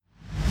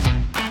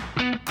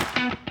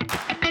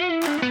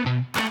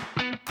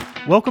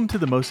Welcome to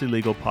the Mostly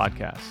Legal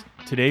podcast.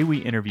 Today we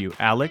interview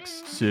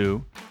Alex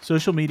Su,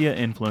 social media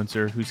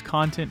influencer whose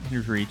content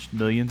has reached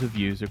millions of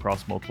views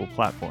across multiple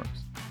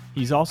platforms.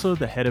 He's also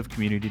the head of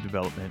community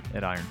development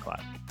at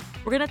Ironclad.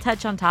 We're going to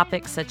touch on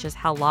topics such as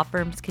how law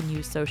firms can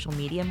use social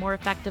media more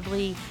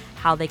effectively,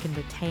 how they can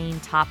retain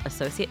top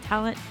associate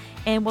talent,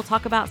 and we'll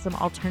talk about some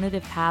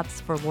alternative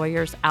paths for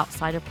lawyers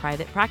outside of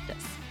private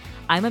practice.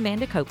 I'm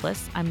Amanda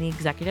Copeless. I'm the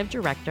executive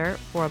director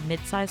for a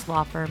mid-sized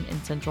law firm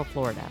in Central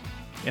Florida.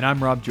 And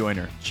I'm Rob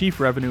Joyner, Chief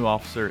Revenue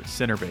Officer at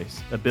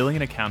Centerbase, a billing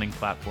and accounting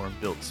platform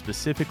built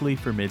specifically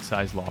for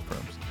mid-sized law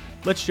firms.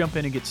 Let's jump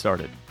in and get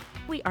started.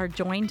 We are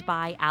joined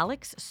by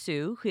Alex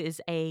Su, who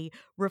is a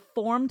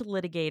reformed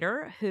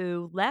litigator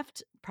who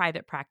left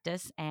private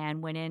practice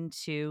and went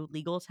into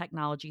legal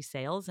technology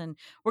sales. And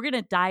we're going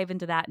to dive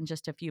into that in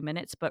just a few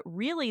minutes. But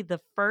really,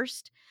 the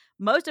first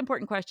most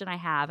important question I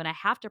have, and I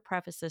have to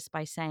preface this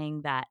by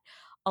saying that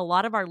a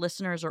lot of our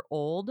listeners are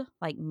old,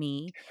 like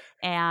me,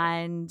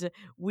 and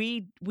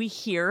we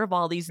hear of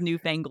all these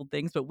newfangled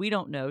things, but we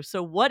don't know.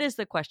 So what is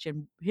the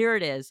question? Here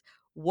it is.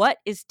 What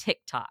is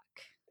TikTok?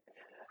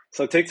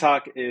 So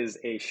TikTok is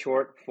a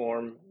short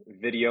form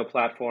video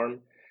platform,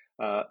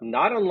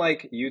 not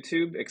unlike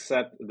YouTube,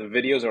 except the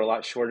videos are a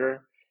lot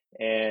shorter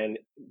and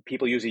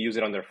people usually use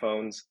it on their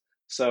phones.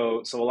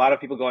 So a lot of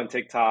people go on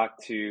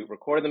TikTok to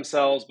record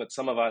themselves, but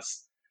some of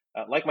us,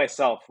 like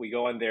myself, we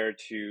go on there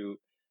to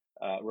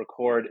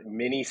record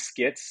mini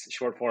skits,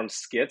 short form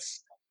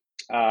skits,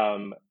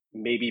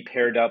 maybe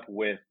paired up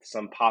with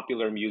some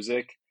popular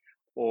music,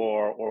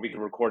 or we can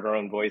record our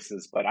own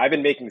voices. But I've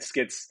been making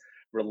skits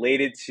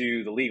related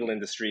to the legal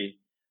industry,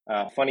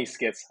 funny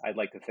skits, I'd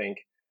like to think,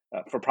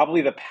 for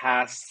probably the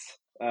past,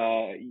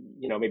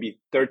 maybe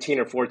 13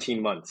 or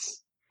 14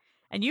 months.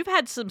 And you've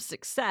had some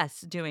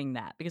success doing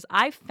that because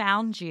I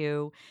found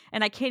you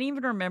and I can't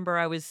even remember.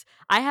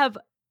 I have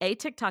a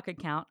TikTok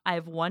account. I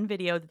have one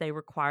video that they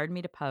required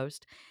me to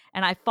post,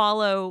 and I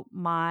follow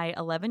my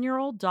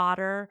 11-year-old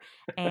daughter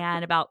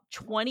and about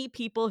 20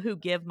 people who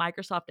give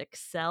Microsoft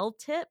Excel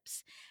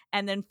tips,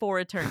 and then 4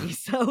 attorneys.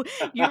 So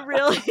you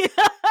really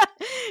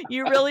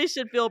you really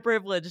should feel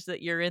privileged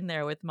that you're in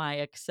there with my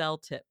Excel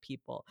tip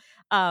people.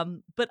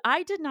 But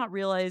I did not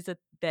realize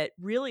that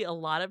really a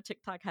lot of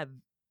TikTok have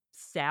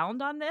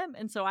sound on them.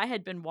 And so I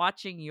had been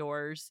watching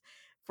yours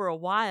for a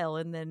while,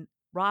 and then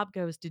Rob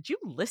goes, "Did you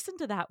listen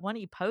to that one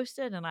he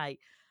posted?" And I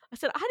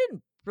said, "I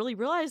didn't really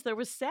realize there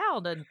was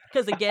sound." And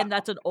because again,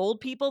 that's an old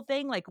people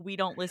thing. Like we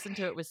don't listen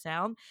to it with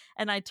sound.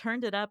 And I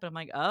turned it up and I'm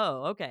like,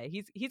 "Oh, okay.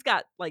 He's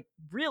got like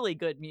really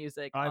good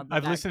music on the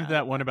I've listened to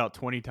that one background." about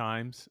 20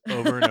 times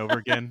over and over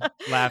again,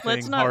 laughing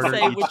Let's not harder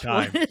say each which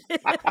time.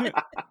 one.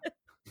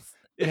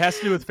 It has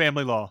to do with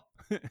family law.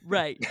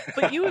 Right.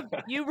 But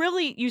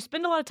you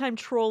spend a lot of time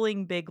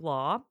trolling big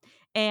law,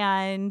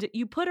 and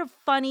you put a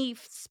funny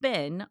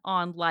spin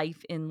on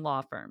life in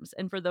law firms.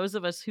 And for those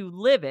of us who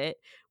live it,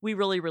 we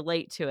really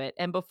relate to it.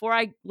 And before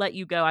I let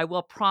you go, I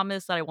will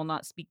promise that I will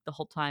not speak the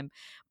whole time.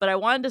 But I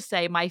wanted to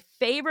say my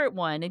favorite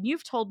one, and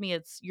you've told me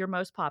it's your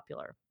most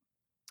popular,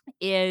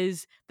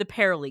 is the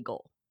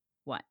paralegal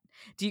one.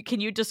 Can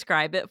you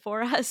describe it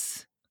for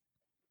us?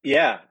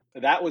 Yeah,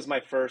 that was my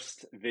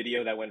first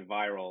video that went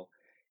viral.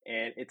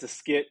 And it's a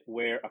skit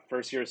where a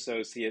first year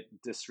associate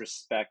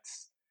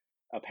disrespects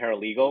a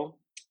paralegal.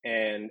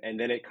 And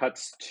then it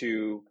cuts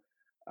to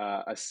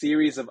a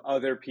series of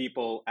other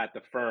people at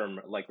the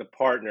firm, like the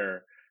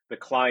partner, the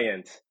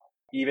client,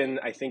 even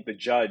I think the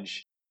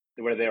judge,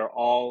 where they're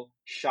all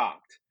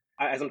shocked.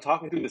 As I'm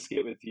talking through the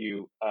skit with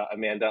you,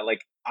 Amanda,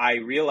 like I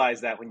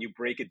realize that when you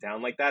break it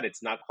down like that,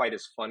 it's not quite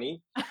as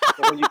funny.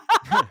 But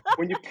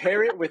when you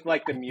pair it with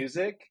like the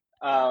music,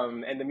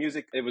 and the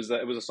music, it was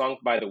a song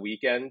by The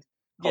Weeknd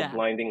called Yeah.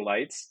 Blinding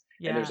Lights,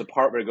 and there's Yeah. a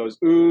part where it goes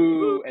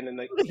ooh, and then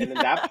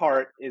that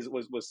part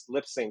was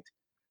lip synced.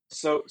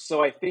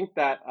 So I think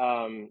that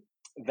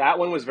that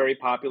one was very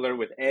popular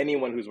with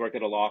anyone who's worked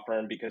at a law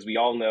firm, because we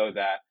all know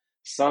that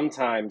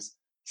sometimes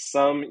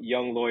some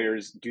young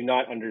lawyers do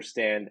not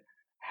understand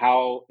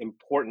how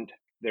important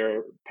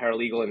their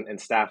paralegal and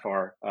staff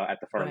are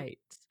at the firm. Right.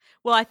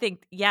 Well, I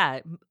think, yeah,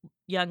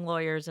 young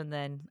lawyers and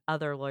then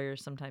other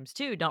lawyers sometimes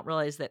too don't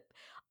realize that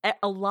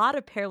a lot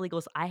of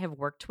paralegals I have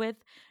worked with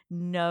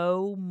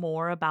know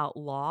more about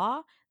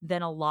law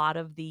than a lot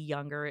of the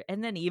younger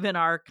and then even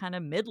our kind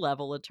of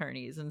mid-level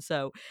attorneys. And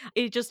so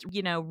it just,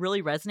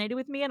 really resonated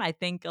with me. And I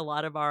think a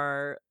lot of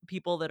our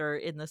people that are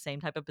in the same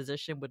type of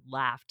position would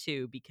laugh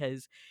too,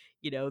 because,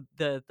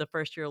 the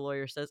first year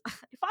lawyer says,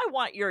 "If I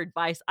want your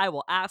advice, I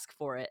will ask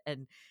for it."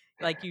 And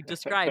like you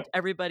described,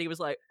 everybody was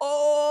like,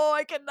 "Oh,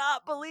 I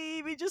cannot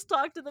believe he just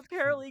talked to the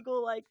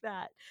paralegal like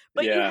that."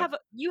 But Yeah.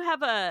 you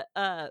have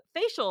a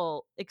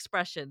facial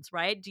expressions,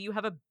 right? Do you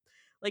have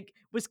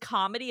was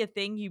comedy a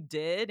thing you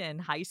did in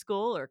high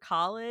school or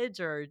college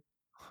or?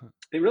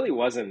 It really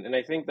wasn't. And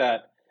I think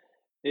that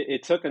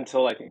it took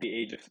until I think the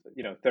age of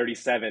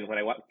 37 when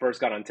I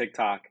first got on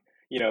TikTok,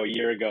 a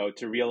year ago,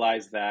 to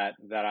realize that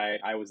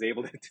I was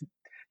able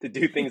to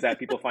do things that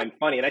people find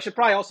funny. And I should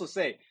probably also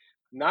say,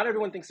 not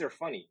everyone thinks they're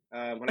funny.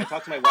 When I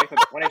talk to my wife,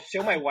 when I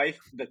show my wife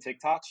the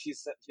TikTok, she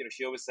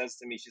always says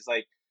to me, she's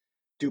like,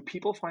 "Do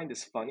people find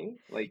this funny?"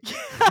 Like,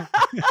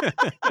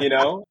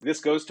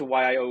 this goes to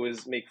why I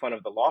always make fun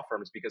of the law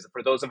firms, because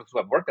for those of us who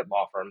have worked at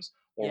law firms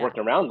or Yeah. worked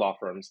around law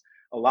firms,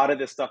 a lot of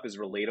this stuff is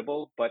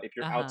relatable. But if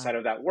you're outside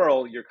of that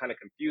world, you're kind of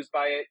confused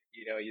by it.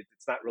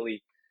 It's not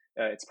really,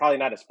 it's probably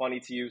not as funny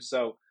to you.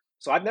 So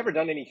I've never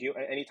done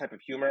any type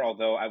of humor,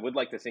 although I would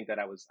like to think that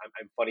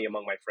I'm funny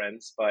among my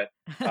friends. But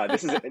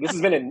this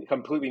has been a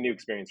completely new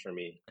experience for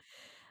me.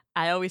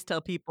 I always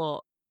tell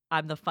people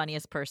I'm the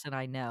funniest person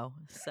I know.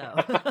 So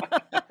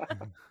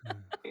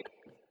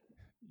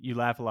You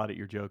laugh a lot at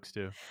your jokes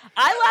too.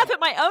 I laugh at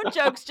my own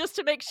jokes just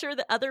to make sure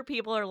that other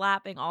people are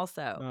laughing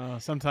also.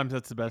 Sometimes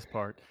that's the best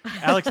part.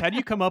 Alex, how do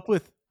you come up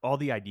with all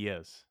the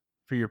ideas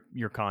for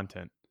your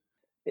content?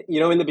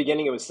 In the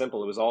beginning, it was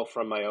simple. It was all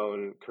from my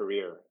own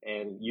career.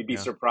 And you'd be Yeah.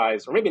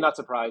 surprised, or maybe not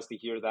surprised, to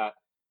hear that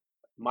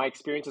my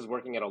experiences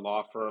working at a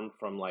law firm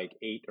from like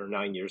 8 or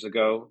 9 years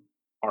ago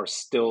are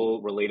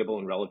still relatable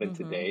and relevant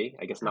today.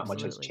 I guess not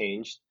much has Absolutely.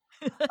 changed.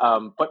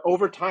 But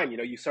over time,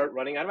 you start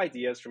running out of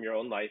ideas from your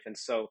own life. And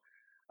so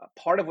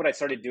part of what I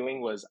started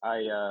doing was at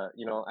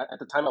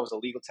the time I was a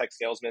legal tech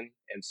salesman.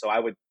 And so I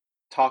would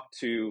talk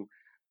to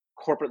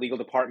corporate legal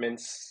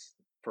departments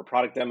for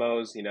product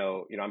demos.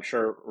 I'm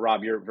sure,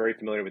 Rob, you're very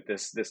familiar with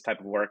this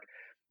type of work.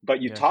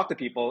 But you Yes. talk to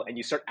people and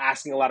you start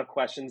asking a lot of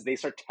questions. They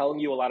start telling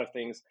you a lot of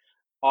things,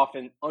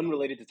 often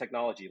unrelated to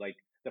technology, like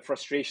the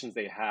frustrations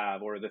they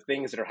have or the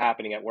things that are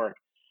happening at work.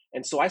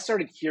 And so I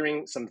started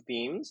hearing some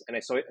themes, and I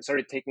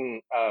started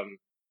taking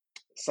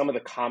some of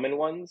the common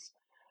ones,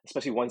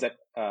 especially ones that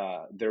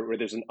where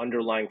there's an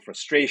underlying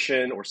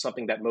frustration or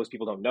something that most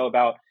people don't know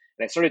about,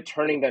 and I started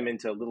turning them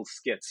into little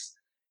skits.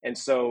 And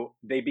so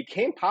they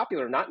became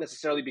popular, not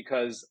necessarily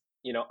because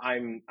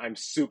I'm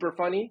super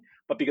funny,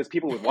 but because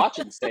people would watch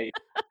it and say,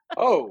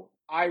 "Oh,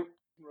 I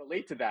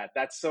relate to that.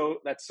 That's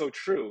so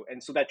true."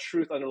 And so that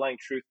underlying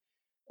truth,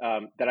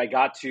 that I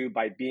got to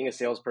by being a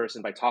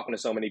salesperson, by talking to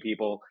so many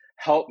people,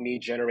 helped me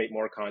generate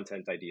more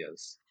content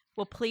ideas.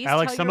 Well, please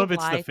Alex, tell some your of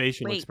it's the wife.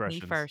 facial Wait, me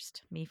expressions.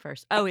 first. Me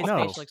first. Oh, his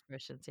No. facial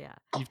expressions. Yeah,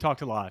 You've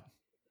talked a lot.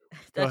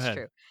 Go that's ahead.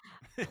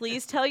 true.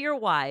 Please tell your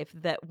wife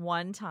that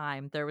one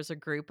time there was a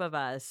group of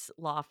us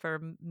law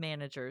firm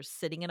managers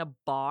sitting in a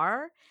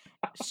bar,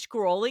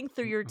 scrolling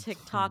through your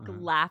TikTok,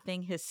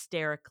 laughing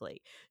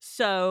hysterically.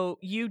 So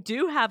you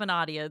do have an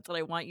audience, and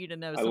I want you to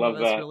know I some of love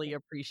us that. really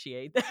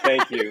appreciate that.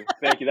 Thank you.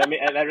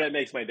 That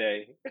makes my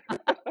day.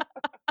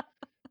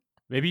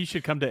 Maybe you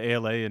should come to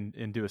ALA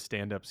and do a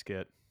stand-up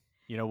skit.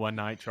 One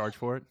night, charge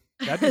for it.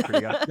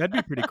 That'd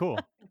be pretty cool.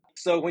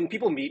 So when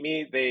people meet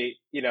me,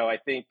 I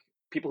think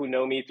people who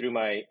know me through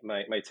my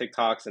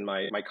TikToks and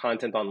my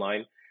content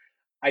online,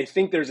 I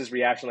think there's this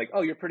reaction like,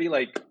 "Oh, you're pretty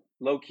like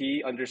low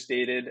key,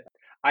 understated."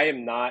 I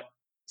am not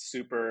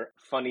super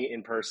funny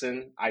in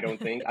person. I don't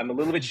think. I'm a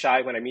little bit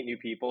shy when I meet new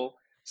people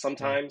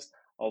sometimes.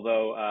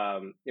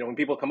 Although, when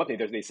people come up to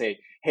me, they say,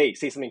 "Hey,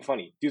 say something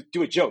funny.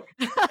 Do a joke,"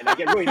 and I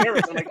get really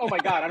nervous. I'm like, "Oh my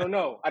god, I don't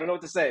know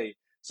what to say."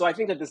 So I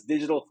think that this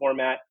digital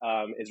format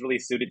is really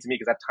suited to me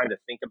because I have time to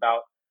think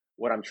about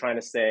what I'm trying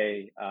to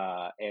say,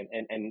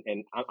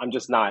 and I'm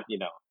just not,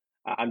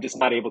 I'm just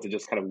not able to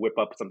just kind of whip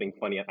up something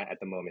funny at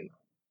the moment.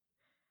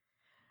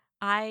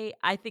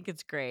 I think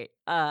it's great.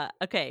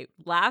 Okay,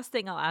 last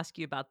thing I'll ask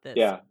you about this.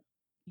 Yeah.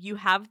 You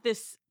have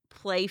this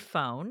play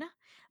phone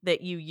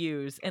that you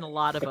use in a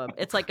lot of them.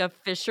 It's like a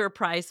Fisher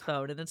Price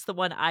phone, and it's the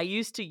one I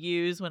used to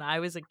use when I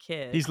was a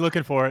kid. He's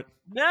looking for it.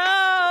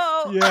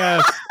 No!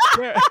 Yes.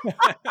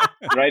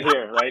 Right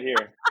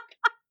here.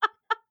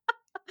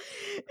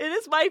 It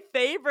is my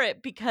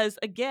favorite because,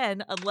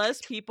 again,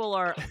 unless people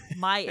are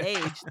my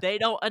age, they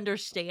don't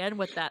understand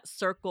what that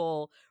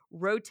circle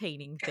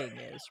rotating thing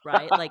is,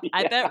 right? Like,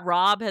 I bet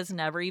Rob has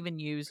never even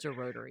used a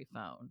rotary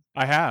phone.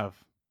 I have.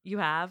 You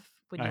have?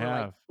 When I you were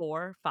like have.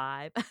 4,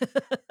 5?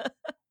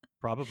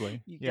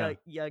 Probably. You Yeah.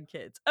 young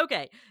kids.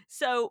 Okay.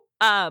 So,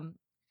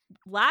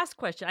 last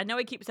question. I know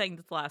I keep saying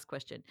this the last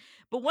question,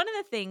 but one of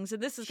the things,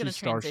 and this is going to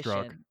She's starstruck.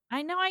 transition.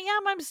 I know I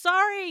am. I'm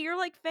sorry. You're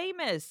like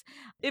famous.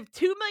 If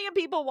 2 million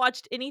people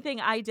watched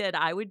anything I did,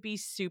 I would be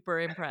super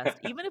impressed.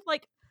 Even if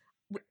like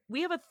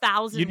we have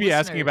 1,000 You'd be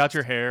listeners. asking about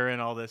your hair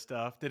and all this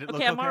stuff. Did it look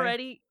okay? I'm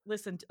already,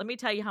 listen, let me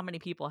tell you how many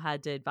people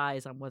had to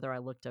advise on whether I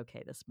looked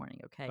okay this morning.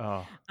 Okay.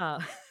 Oh.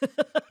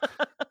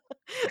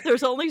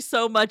 There's only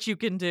so much you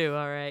can do.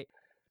 All right.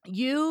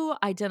 You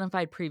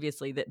identified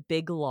previously that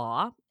big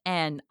law,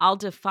 and I'll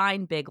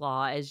define big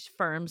law as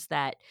firms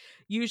that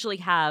usually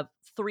have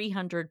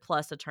 300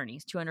 plus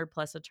attorneys, 200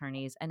 plus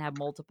attorneys, and have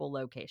multiple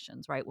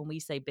locations, right? When we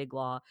say big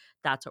law,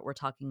 that's what we're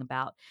talking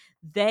about.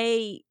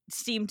 They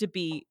seem to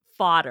be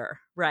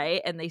fodder,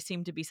 right? And they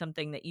seem to be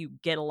something that you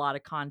get a lot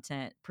of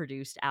content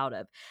produced out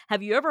of.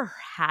 Have you ever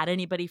had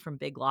anybody from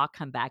big law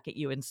come back at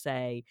you and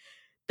say,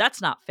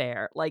 "That's not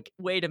fair. Like,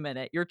 wait a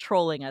minute, you're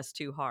trolling us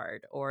too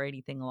hard," or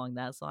anything along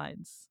those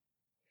lines?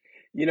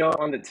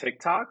 On the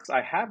TikToks,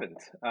 I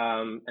haven't,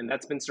 and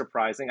that's been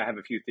surprising. I have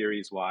a few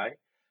theories why,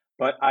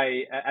 but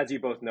as you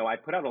both know, I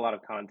put out a lot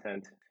of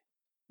content.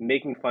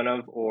 making fun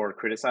of or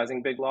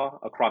criticizing Big Law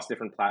across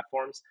different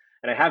platforms.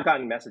 And I have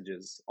gotten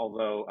messages,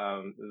 although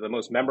the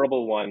most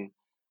memorable one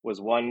was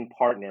one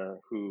partner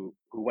who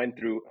went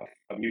through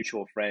a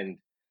mutual friend.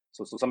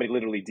 So somebody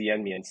literally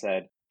DM'd me and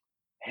said,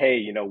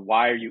 "Hey,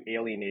 why are you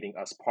alienating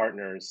us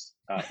partners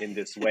in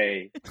this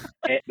way?"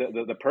 And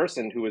the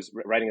person who was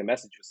writing the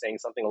message was saying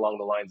something along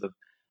the lines of,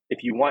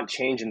 "If you want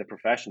change in the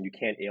profession, you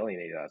can't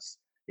alienate us.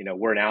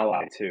 We're an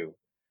ally too,"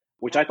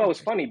 which I thought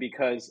was funny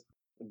because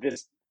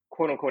this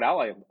quote unquote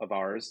ally of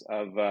ours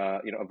of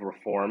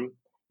reform,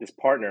 this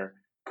partner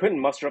couldn't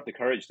muster up the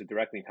courage to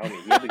directly tell me.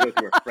 He had to go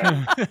through a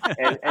friend,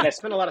 and I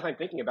spent a lot of time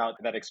thinking about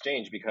that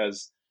exchange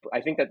because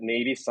I think that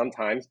maybe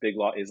sometimes Big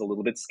Law is a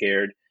little bit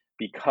scared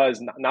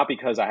because not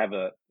because I have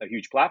a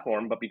huge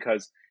platform, but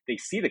because they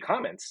see the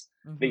comments.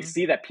 They Mm-hmm.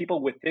 see that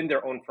people within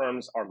their own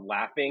firms are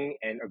laughing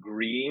and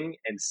agreeing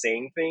and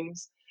saying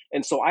things.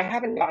 And so I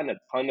haven't gotten a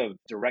ton of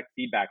direct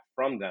feedback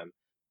from them,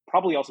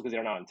 probably also because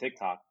they're not on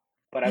TikTok.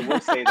 But I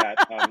will say that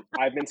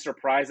I've been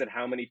surprised at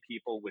how many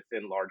people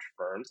within large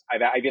firms.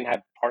 I've even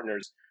had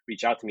partners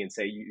reach out to me and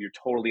say, "You're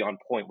totally on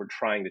point. We're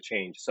trying to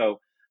change." So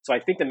I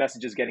think the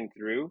message is getting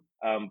through,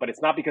 but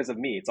it's not because of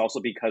me. It's also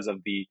because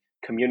of the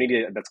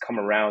community that's come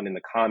around in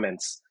the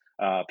comments,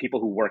 people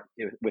who work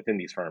within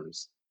these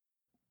firms.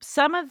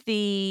 Some of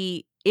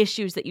the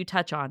issues that you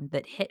touch on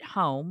that hit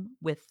home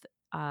with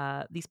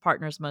these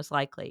partners most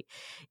likely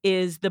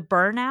is the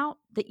burnout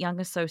that young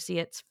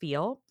associates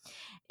feel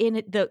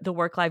in the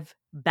work life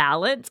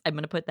balance. I'm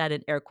going to put that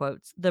in air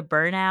quotes, the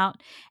burnout,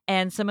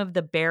 and some of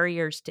the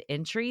barriers to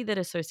entry that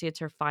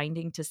associates are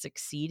finding to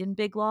succeed in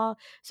Big Law.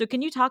 So,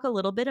 can you talk a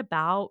little bit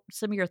about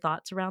some of your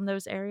thoughts around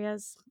those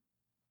areas?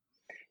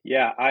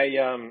 Yeah,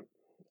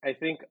 I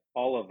think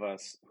all of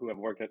us who have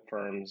worked at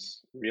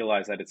firms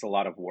realize that it's a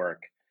lot of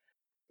work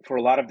for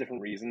a lot of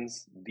different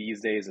reasons.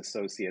 These days,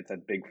 associates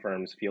at big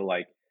firms feel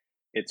like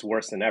it's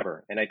worse than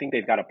ever, and I think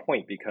they've got a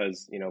point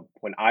because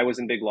when I was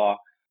in Big Law,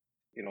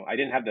 I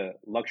didn't have the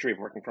luxury of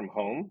working from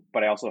home,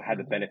 but I also had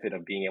the Hmm. benefit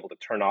of being able to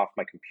turn off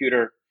my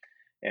computer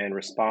and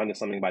respond to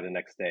something by the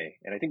next day.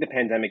 And I think the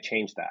pandemic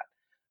changed that.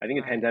 I think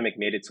the Right. pandemic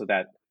made it so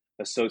that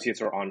associates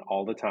are on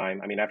all the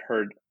time. I mean, I've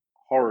heard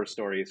horror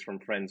stories from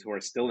friends who are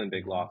still in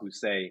Big Law Mhm. who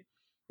say,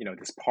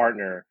 this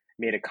partner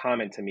made a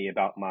comment to me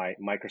about my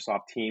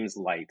Microsoft Teams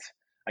light.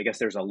 I guess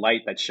there's a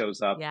light that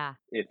shows up. Yeah.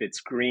 If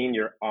it's green,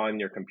 you're on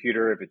your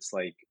computer. If it's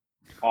like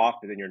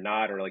off, then you're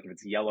not. Or like if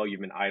it's yellow,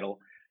 you've been idle.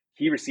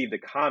 He received a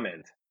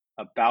comment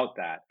about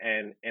that.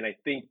 And I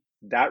think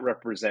that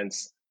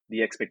represents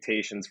the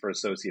expectations for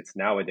associates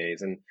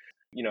nowadays. And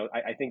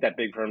I think that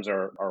big firms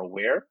are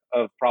aware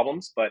of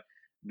problems, but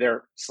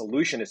their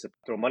solution is to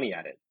throw money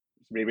at it.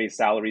 They raise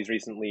salaries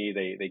recently.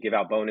 They give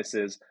out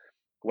bonuses.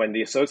 When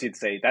the associates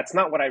say, "That's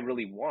not what I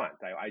really want.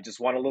 I just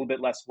want a little bit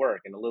less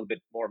work and a little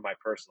bit more of my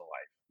personal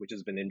life," which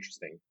has been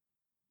interesting.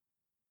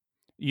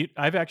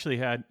 I've actually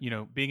had,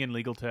 being in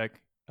legal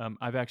tech,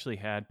 I've actually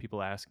had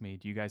people ask me,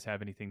 "Do you guys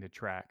have anything to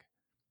track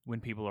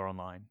when people are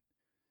online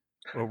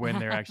or when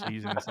they're actually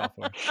using the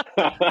software?"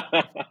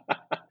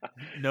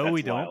 No,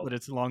 we That's don't, wild. but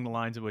it's along the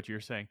lines of what you're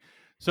saying.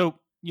 So,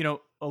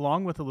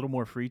 along with a little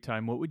more free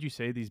time, what would you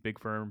say these big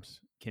firms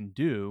can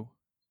do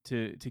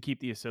to keep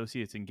the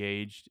associates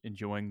engaged,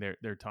 enjoying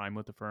their time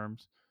with the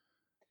firms?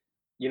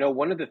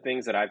 One of the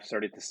things that I've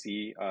started to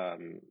see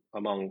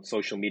among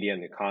social media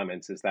and the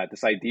comments is that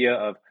this idea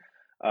of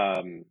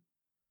um,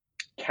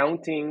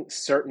 counting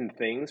certain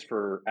things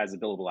for as a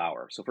billable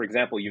hour. So, for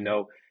example,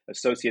 Mhm.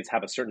 associates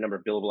have a certain number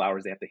of billable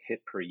hours they have to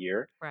hit per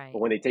year. But Right.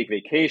 when they take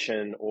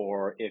vacation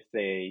or if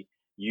they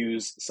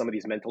use some of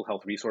these mental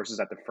health resources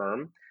at the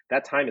firm,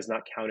 that time is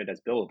not counted as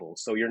billable.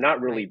 So you're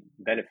not Right. really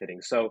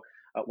benefiting. So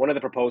one of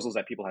the proposals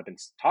that people have been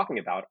talking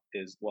about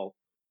is, well,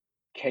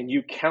 can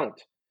you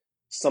count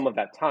some of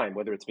that time,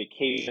 whether it's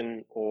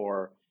vacation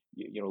or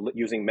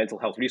using mental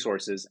health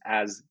resources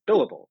as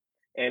billable?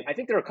 And I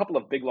think there are a couple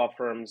of big law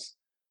firms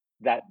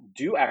that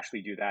do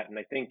actually do that, and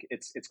I think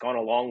it's gone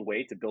a long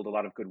way to build a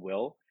lot of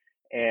goodwill.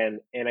 And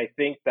I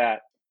think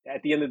that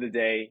at the end of the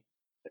day,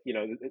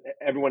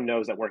 everyone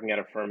knows that working at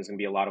a firm is going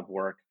to be a lot of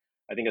work.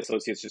 I think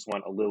associates just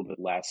want a little bit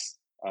less,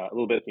 a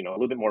little bit, a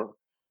little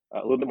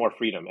bit more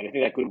freedom. And I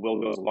think that goodwill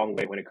goes a long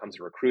way when it comes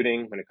to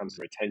recruiting, when it comes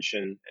to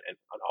retention, and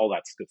all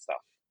that good stuff.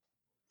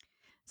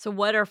 So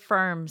what are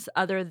firms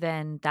other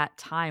than that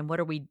time,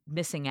 what are we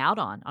missing out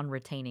on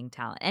retaining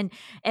talent?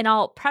 And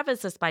I'll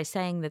preface this by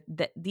saying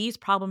that these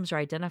problems you're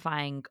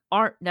identifying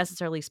aren't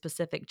necessarily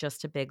specific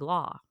just to big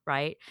law,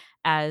 right?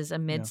 As a Yeah.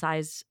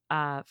 mid-size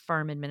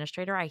firm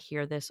administrator, I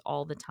hear this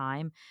all the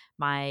time.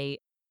 My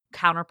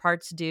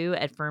counterparts do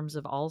at firms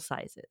of all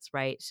sizes,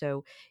 right?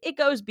 So it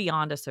goes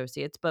beyond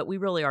associates, but we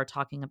really are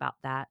talking about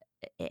that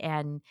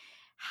and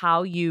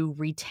how you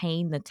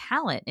retain the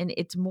talent. And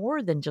it's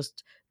more than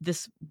just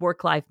this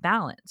work life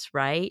balance,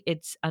 right?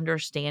 It's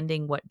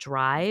understanding what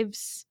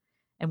drives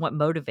and what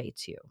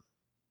motivates you.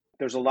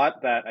 There's a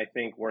lot that I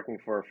think working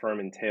for a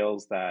firm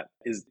entails that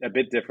is a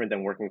bit different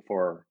than working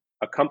for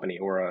a company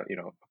or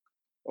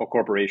a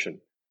corporation.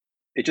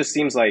 It just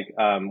seems like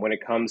when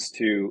it comes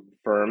to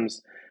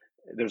firms,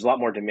 there's a lot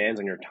more demands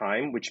on your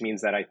time, which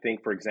means that I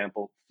think, for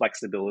example,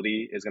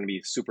 flexibility is going to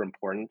be super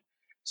important.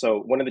 So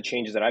one of the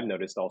changes that I've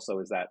noticed also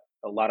is that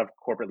a lot of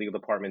corporate legal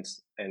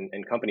departments and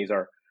companies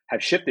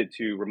have shifted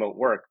to remote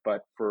work,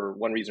 but for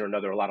one reason or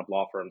another, a lot of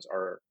law firms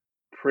are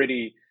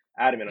pretty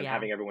adamant on Yeah.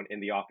 having everyone in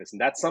the office.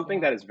 And that's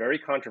something Yeah. that is very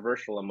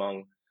controversial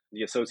among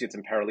the associates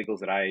and paralegals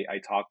that I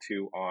talk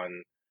to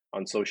on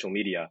social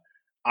media.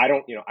 I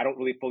don't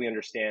really fully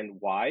understand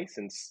why,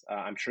 since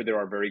I'm sure there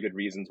are very good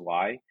reasons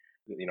why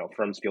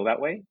firms feel that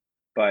way,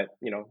 but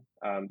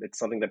it's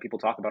something that people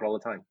talk about all the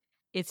time.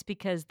 It's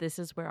because this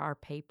is where our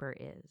paper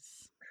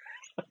is.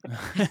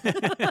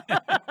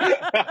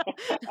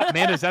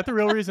 Amanda, is that the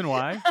real reason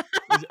why?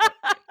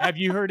 Have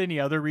you heard any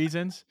other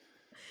reasons?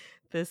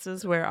 This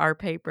is where our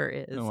paper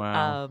Oh, is.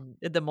 wow.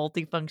 The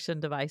multifunction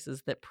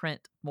devices that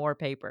print more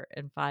paper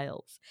and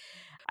files.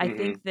 I Hmm.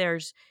 think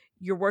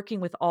you're working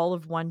with all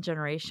of one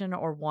generation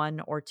or one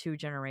or two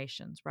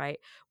generations, right?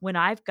 When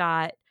I've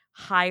got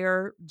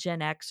higher Gen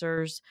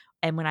Xers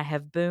and when I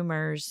have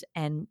boomers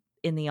and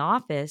in the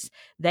office,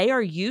 they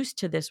are used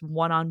to this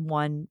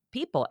one-on-one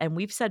people. And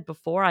we've said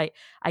before,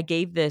 I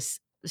gave this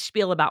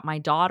spiel about my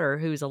daughter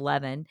who's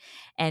 11,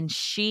 and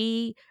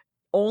she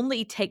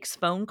only takes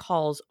phone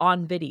calls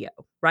on video,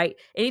 right?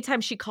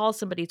 Anytime she calls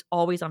somebody, it's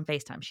always on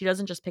FaceTime. She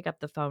doesn't just pick up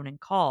the phone and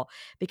call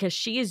because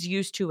she is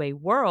used to a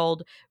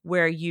world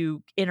where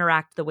you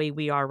interact the way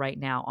we are right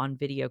now on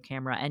video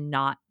camera and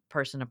not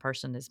person to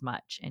person as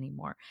much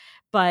anymore.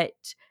 But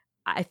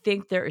I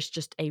think there is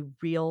just a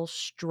real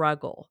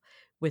struggle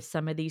with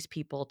some of these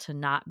people to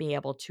not be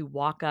able to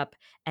walk up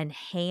and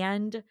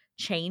hand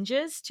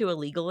changes to a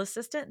legal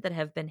assistant that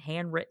have been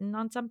handwritten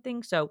on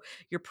something. So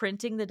you're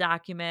printing the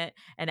document.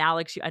 And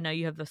Alex, I know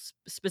you have a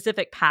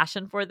specific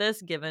passion for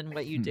this, given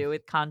what you do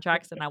with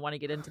contracts. And I want to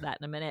get into that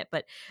in a minute.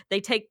 But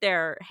they take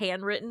their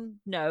handwritten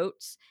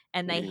notes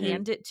and they Hmm.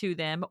 hand it to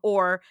them.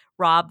 Or,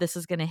 Rob, this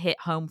is going to hit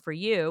home for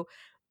you.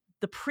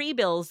 The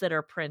pre-bills that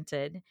are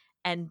printed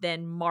and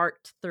then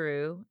marked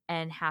through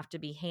and have to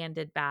be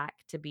handed back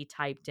to be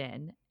typed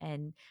in.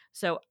 And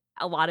so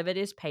a lot of it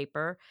is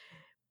paper.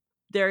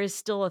 There is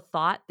still a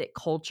thought that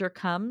culture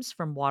comes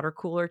from water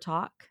cooler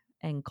talk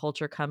and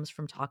culture comes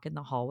from talk in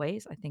the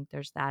hallways. I think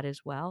there's that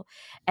as well.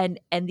 And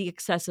the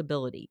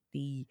accessibility.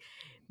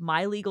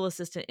 My legal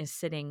assistant is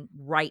sitting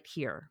right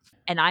here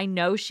and I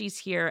know she's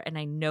here and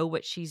I know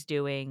what she's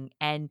doing,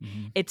 and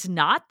Mhm. it's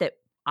not that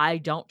I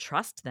don't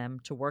trust them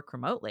to work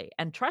remotely.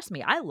 And trust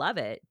me, I love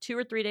it. 2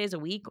 or 3 days a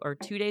week or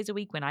 2 days a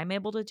week when I'm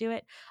able to do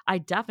it, I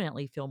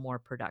definitely feel more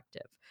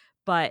productive.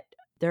 But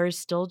there is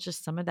still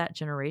just some of that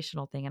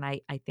generational thing, and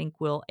I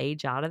think we'll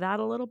age out of that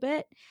a little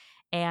bit.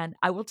 And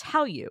I will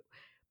tell you,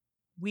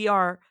 we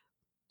are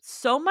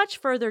so much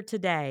further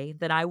today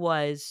than I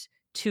was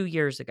 2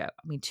 years ago.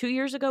 I mean, 2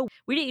 years ago,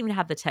 we didn't even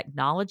have the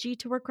technology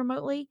to work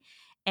remotely,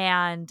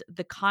 and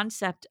the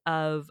concept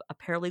of a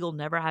paralegal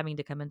never having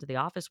to come into the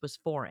office was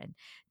foreign.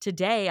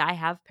 Today, I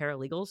have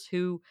paralegals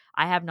who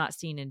I have not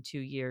seen in 2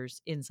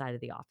 years inside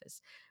of the office.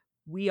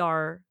 We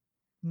are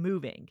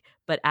moving,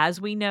 but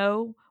as we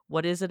know,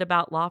 what is it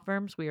about law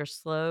firms? We are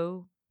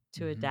slow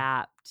to Mhm.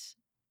 adapt.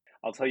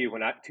 I'll tell you,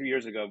 2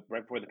 years ago,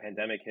 right before the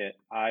pandemic hit,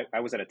 I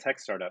was at a tech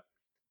startup,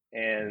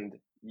 and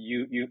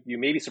you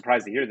may be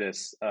surprised to hear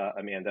this,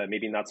 Amanda.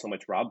 Maybe not so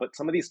much Rob, but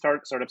some of these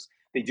startups,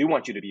 they do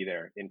want you to be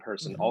there in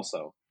person Mhm.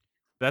 also.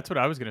 That's what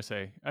I was gonna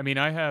say. I mean,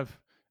 I have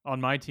on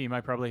my team,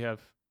 I probably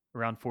have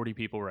around 40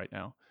 people right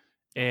now,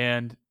 Yeah.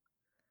 and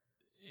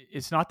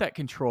it's not that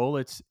control.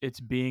 It's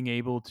being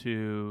able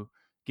to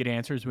get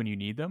answers when you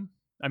need them.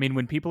 I mean,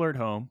 when people are at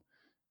home,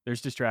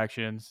 there's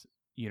distractions.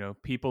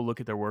 People look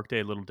at their workday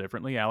a little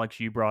differently. Alex,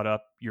 you brought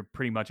up you're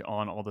pretty much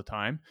on all the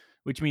time,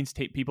 which means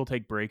people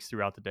take breaks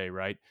throughout the day,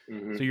 right?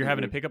 Hmm. So you're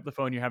having to Hmm. pick up the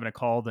phone, you're having to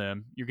call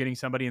them, you're getting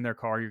somebody in their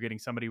car, you're getting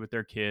somebody with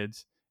their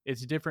kids.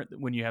 It's different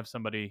when you have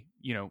somebody,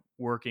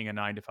 working a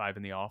 9 to 5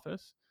 in the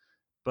office,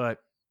 but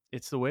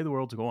it's the way the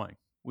world's going.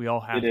 We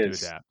all It have to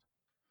is. adapt.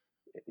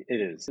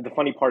 It is. The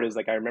funny part is,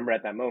 like, I remember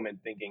at that moment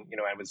thinking,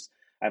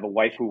 I have a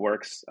wife who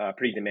works a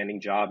pretty demanding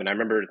job, and I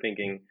remember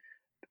thinking,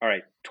 all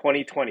right,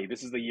 2020,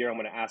 this is the year I'm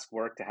going to ask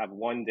work to have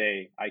one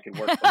day I can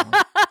work from home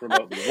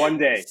remotely. One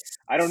day.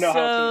 I don't know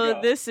how it's going to So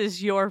go. this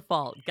is your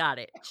fault. Got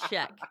it.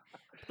 Check.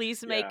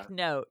 Please Yeah. make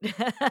note.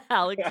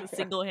 Alex is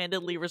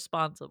single-handedly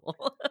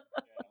responsible.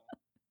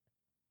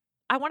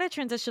 I want to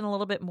transition a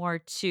little bit more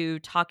to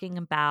talking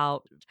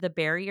about the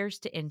barriers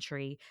to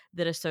entry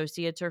that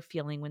associates are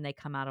feeling when they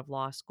come out of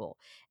law school.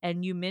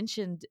 And you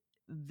mentioned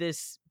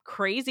this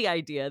crazy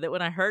idea that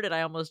when I heard it,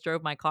 I almost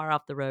drove my car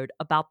off the road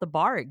about the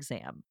bar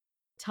exam.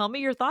 Tell me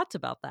your thoughts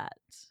about that.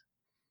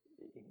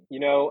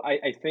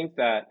 I think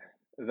that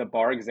the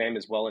bar exam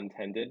is well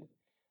intended,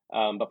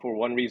 but for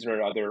one reason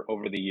or other,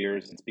 over the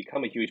years, it's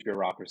become a huge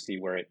bureaucracy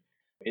where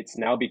it's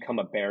now become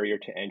a barrier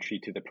to entry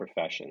to the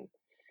profession.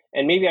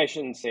 And maybe I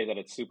shouldn't say that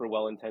it's super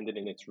well intended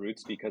in its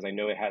roots, because I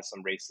know it has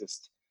some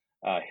racist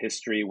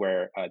history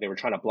where they were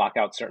trying to block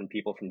out certain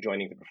people from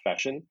joining the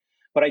profession.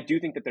 But I do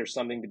think that there's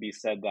something to be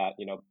said that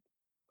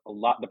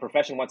the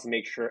profession wants to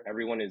make sure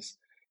everyone is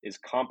is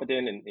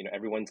competent and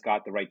everyone's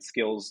got the right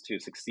skills to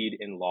succeed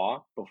in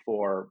law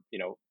before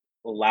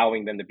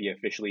allowing them to be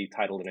officially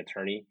titled an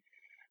attorney.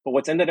 But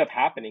what's ended up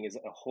happening is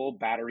a whole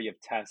battery of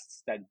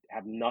tests that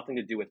have nothing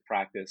to do with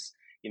practice.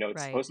 It's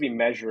Right. supposed to be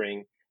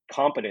measuring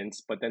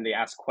competence, but then they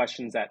ask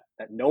questions that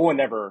no one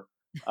ever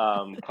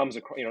comes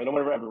across, no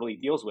one ever really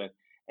deals with.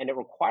 And it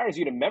requires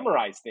you to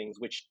memorize things,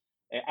 which,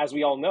 as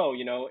we all know,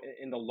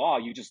 in the law,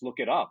 you just look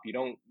it up. You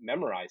don't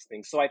memorize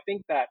things. So I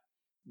think that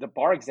the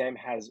bar exam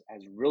has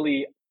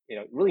really,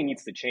 really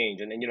needs to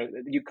change. And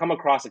you come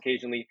across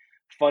occasionally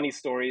funny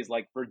stories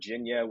like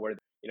Virginia, where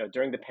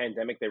during the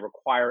pandemic, they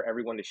require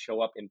everyone to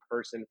show up in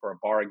person for a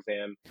bar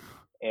exam,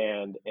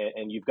 and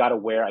you've got to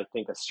wear, I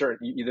think, a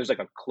certain. There's like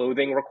a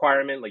clothing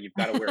requirement, like you've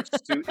got to wear a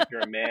suit if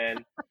you're a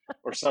man,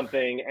 or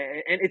something,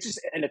 and it's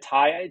just and a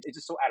tie. It's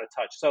just so out of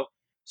touch.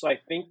 So I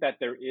think that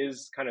there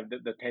is kind of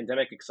the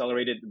pandemic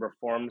accelerated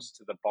reforms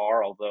to the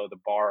bar, although the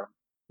bar,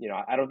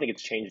 I don't think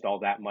it's changed all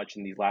that much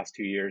in these last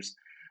 2 years.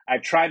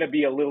 I've tried to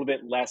be a little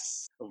bit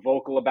less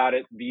vocal about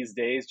it these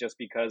days, just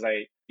because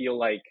I feel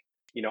like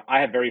I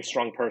have very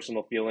strong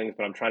personal feelings,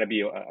 but I'm trying to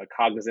be a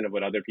cognizant of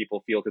what other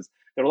people feel, because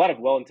there are a lot of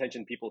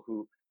well-intentioned people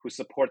who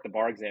support the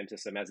bar exam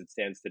system as it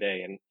stands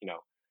today. And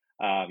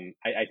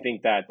I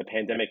think that the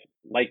pandemic,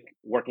 like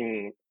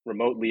working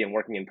remotely and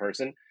working in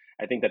person,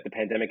 I think that the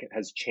pandemic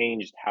has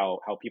changed how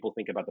people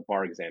think about the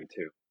bar exam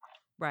too.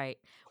 Right.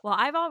 Well,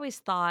 I've always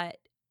thought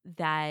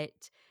that,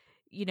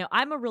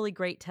 I'm a really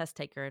great test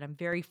taker and I'm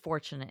very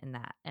fortunate in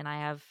that. And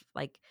I have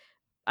like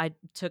I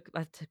took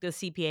the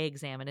CPA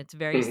exam and it's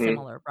very Hmm.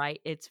 similar, right?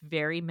 It's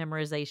very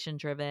memorization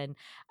driven.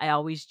 I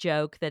always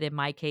joke that in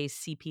my case,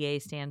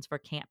 CPA stands for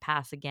can't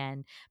pass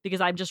again because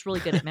I'm just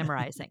really good at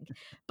memorizing.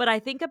 But I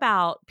think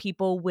about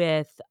people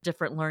with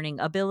different learning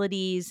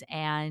abilities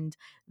and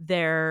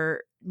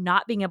they're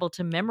not being able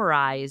to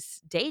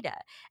memorize data.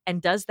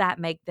 And does that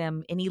make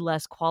them any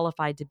less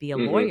qualified to be a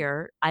Hmm.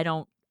 lawyer? I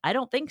don't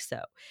think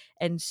so.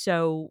 And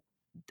so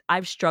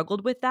I've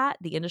struggled with that.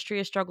 The industry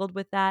has struggled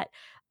with that.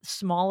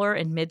 Smaller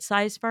and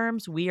mid-sized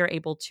firms, we are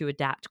able to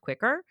adapt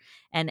quicker.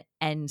 And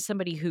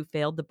somebody who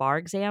failed the bar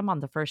exam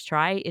on the first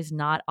try is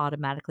not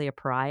automatically a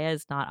pariah,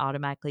 is not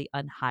automatically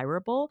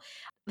unhirable.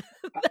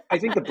 I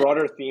think the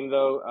broader theme,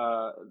 though,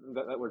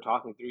 that we're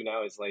talking through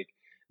now is like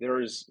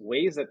there's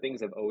ways that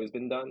things have always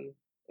been done,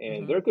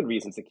 and there Mhm. are good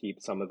reasons to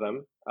keep some of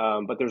them.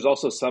 But there's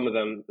also some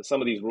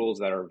of these rules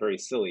that are very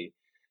silly.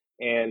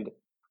 And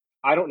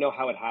I don't know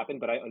how it happened,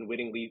 but I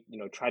unwittingly,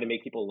 try to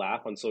make people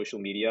laugh on social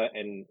media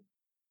and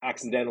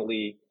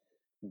accidentally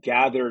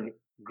gathered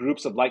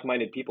groups of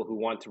like-minded people who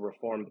want to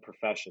reform the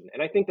profession.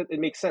 And I think that it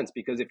makes sense,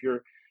 because if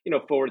you're,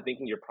 forward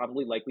thinking, you're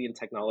probably likely in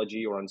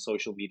technology or on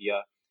social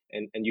media,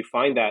 and you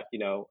find that,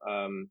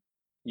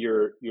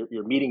 you're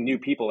meeting new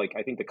people. Like,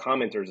 I think the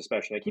commenters,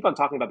 especially, I keep on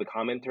talking about the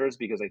commenters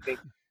because I think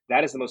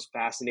that is the most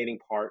fascinating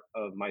part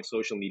of my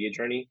social media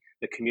journey,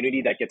 the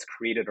community that gets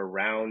created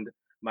around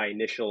my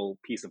initial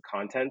piece of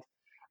content.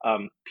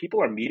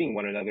 People are meeting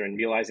one another and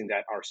realizing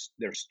that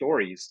their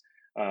stories,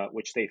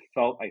 which they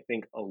felt, I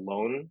think,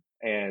 alone,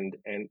 and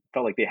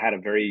felt like they had a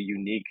very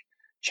unique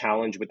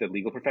challenge with the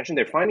legal profession.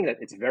 They're finding that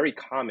it's very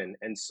common,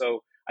 and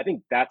so I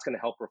think that's going to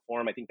help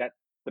reform. I think that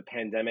the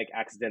pandemic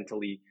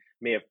accidentally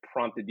may have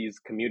prompted these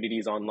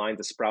communities online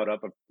to sprout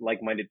up of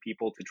like-minded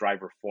people to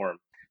drive reform.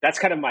 That's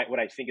kind of what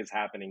I think is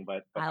happening,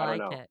 but I I don't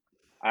like know. it.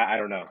 I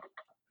don't know.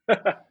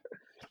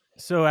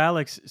 So,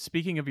 Alex,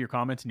 speaking of your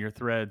comments and your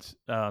threads,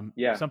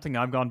 Yeah. something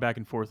I've gone back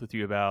and forth with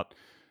you about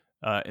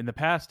in the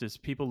past is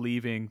people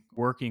leaving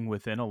working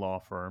within a law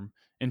firm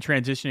and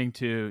transitioning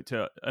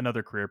to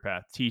another career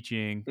path,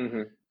 teaching,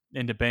 Hmm.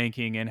 into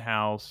banking, in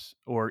house,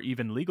 or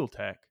even legal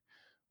tech.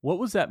 What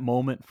was that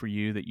moment for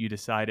you that you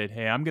decided,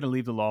 hey, I'm going to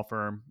leave the law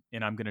firm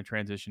and I'm going to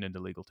transition into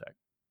legal tech?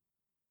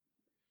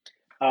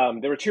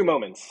 There were two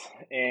moments,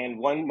 and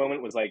one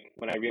moment was like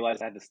when I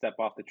realized I had to step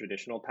off the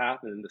traditional path,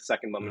 and then the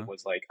second moment Uh-huh.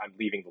 was like I'm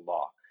leaving the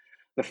law.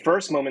 The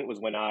first moment was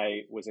when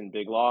I was in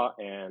Big Law,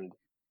 and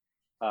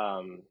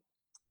um,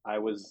 I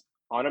was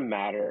on a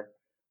matter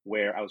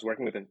where I was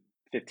working with a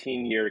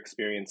 15-year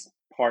experienced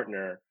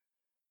partner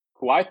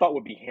who I thought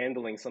would be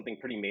handling something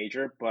pretty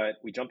major, but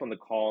we jumped on the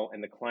call,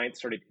 and the client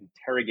started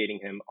interrogating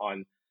him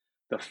on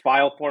the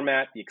file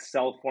format, the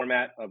Excel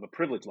format of a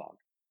privilege log.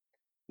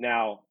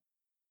 Now,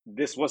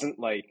 this wasn't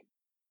like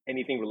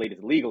anything related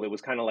to legal. It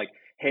was kind of like,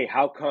 hey,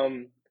 how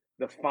come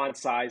the font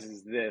size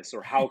is this,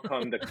 or how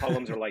come the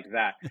columns are like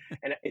that?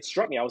 And it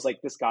struck me. I was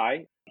like, this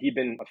guy, he'd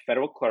been a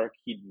federal clerk,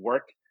 he'd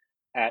worked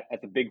at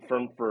the big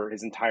firm for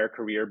his entire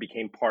career,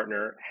 became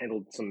partner,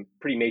 handled some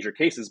pretty major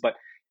cases, but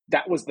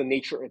that was the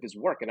nature of his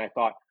work. And I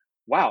thought,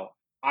 wow,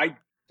 I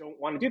don't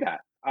want to do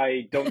that.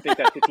 I don't think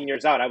that 15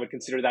 years out, I would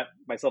consider that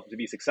myself to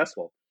be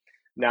successful.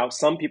 Now,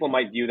 some people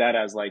might view that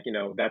as like,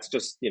 that's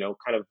just,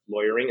 kind of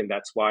lawyering. And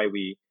that's why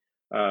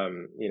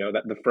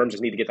that the firms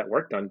just need to get that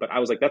work done. But I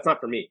was like, that's not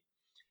for me.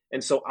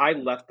 And so I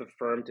left the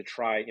firm to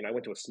try, I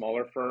went to a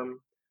smaller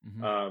firm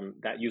Hmm.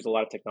 that used a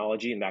lot of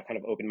technology, and that kind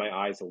of opened my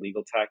eyes to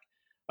legal tech.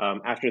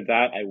 After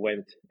that, I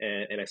went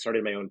and I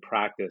started my own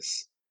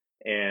practice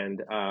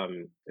And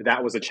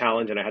that was a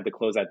challenge, and I had to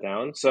close that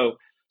down. So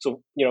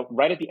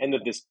right at the end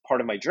of this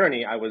part of my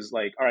journey, I was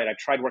like, all right, I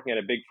tried working at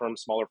a big firm,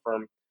 smaller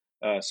firm,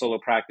 solo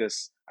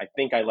practice. I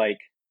think I like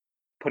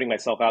putting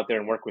myself out there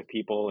and work with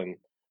people, and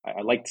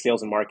I liked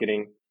sales and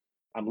marketing.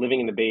 I'm living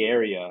in the Bay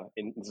Area.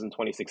 This is in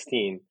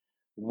 2016.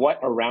 What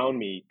around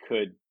me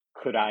could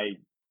I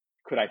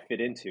could I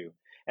fit into?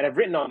 And I've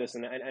written on this,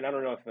 and I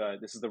don't know if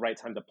this is the right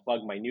time to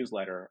plug my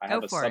newsletter. I Go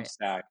have a for it.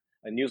 Substack,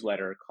 a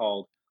newsletter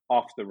called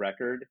Off the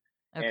Record,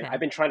 and I've Okay.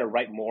 been trying to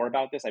write more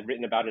about this. I've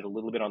written about it a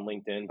little bit on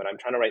LinkedIn, but I'm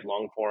trying to write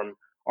long form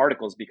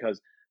articles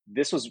because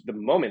this was the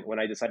moment when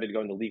I decided to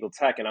go into legal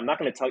tech. And I'm not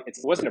going to tell you, it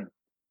wasn't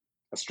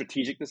a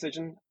strategic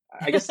decision.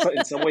 I guess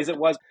in some ways it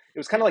was. It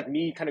was kind of like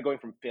me kind of going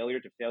from failure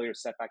to failure,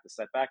 setback to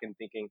setback, and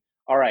thinking,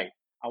 all right,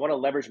 I want to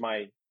leverage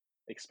my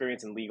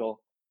experience in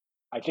legal.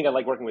 I think I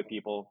like working with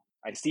people.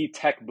 I see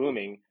tech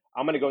booming.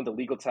 I'm going to go into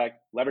legal tech,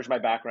 leverage my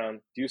background,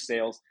 do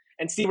sales,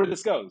 and see where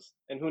this goes.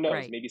 And who knows,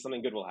 Right. maybe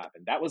something good will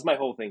happen. That was my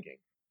whole thinking.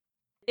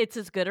 It's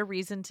as good a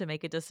reason to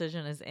make a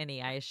decision as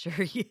any, I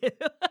assure you.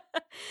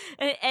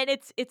 And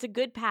it's a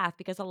good path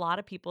because a lot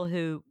of people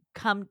who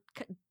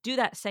do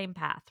that same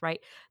path, right?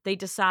 They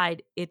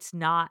decide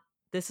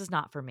this is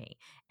not for me.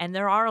 And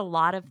there are a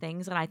lot of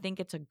things, and I think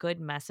it's a good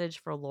message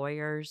for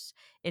lawyers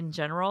in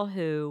general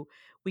who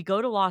we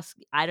go to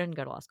I didn't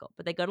go to law school,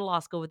 but they go to law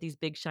school with these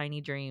big shiny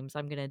dreams.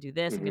 I'm going to do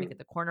this. I'm going to Hmm. get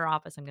the corner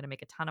office. I'm going to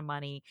make a ton of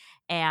money.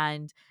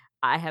 And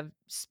I have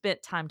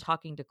spent time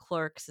talking to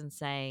clerks and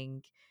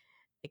saying,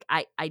 like,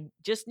 I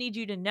just need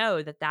you to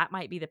know that that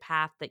might be the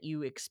path that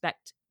you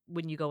expect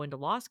when you go into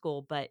law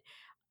school, but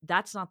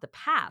that's not the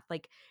path.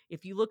 Like,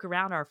 if you look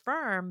around our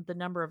firm, the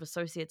number of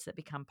associates that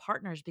become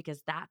partners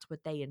because that's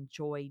what they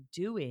enjoy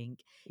doing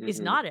is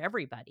Hmm. not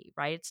everybody,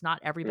 right? It's not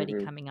everybody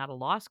Hmm. coming out of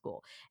law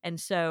school. And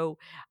so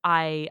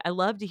I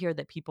love to hear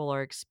that people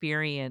are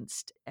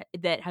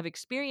that have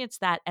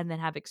experienced that and then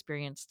have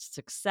experienced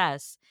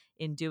success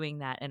in doing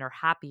that and are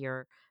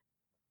happier.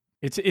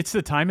 It's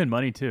the time and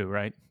money too,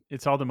 right?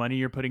 It's all the money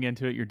you're putting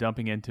into it, you're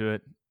dumping into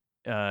it,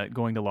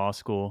 going to law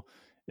school.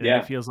 And then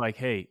it Yeah. feels like,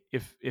 hey,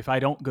 if I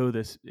don't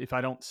if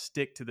I don't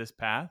stick to this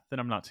path, then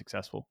I'm not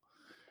successful.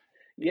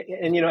 Yeah,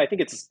 and I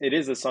think it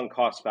is a sunk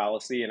cost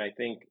fallacy, and I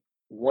think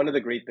one of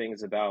the great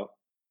things about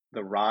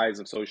the rise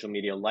of social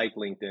media like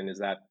LinkedIn is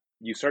that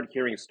you start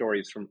hearing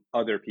stories from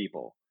other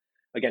people.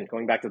 Again,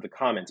 going back to the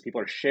comments, people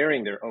are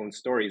sharing their own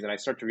stories, and I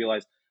start to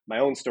realize my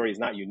own story is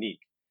not unique.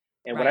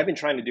 And what I've Right. been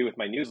trying to do with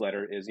my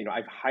newsletter is,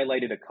 I've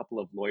highlighted a couple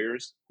of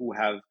lawyers who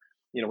have,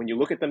 when you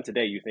look at them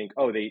today, you think,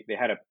 oh, they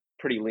had a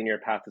pretty linear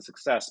path to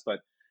success, but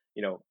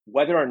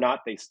whether or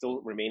not they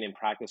still remain in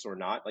practice or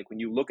not, like when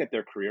you look at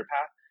their career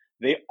path,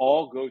 they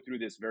all go through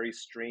this very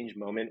strange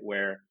moment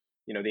where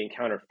they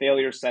encounter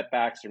failure,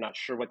 setbacks, they're not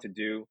sure what to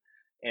do,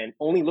 and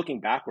only looking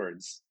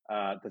backwards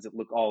does it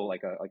look all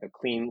like a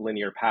clean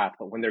linear path.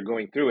 But when they're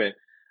going through it,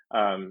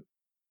 um,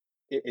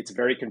 it's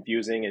very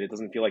confusing and it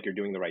doesn't feel like you're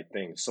doing the right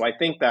thing. So I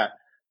think that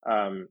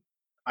um,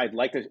 I'd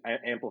like to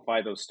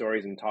amplify those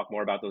stories and talk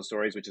more about those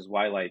stories, which is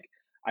why like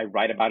I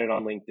write about it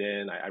on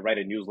LinkedIn. I write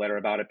a newsletter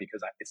about it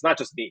because it's not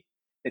just me;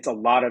 it's a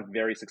lot of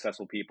very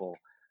successful people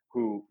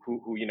who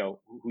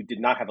did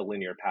not have a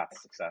linear path to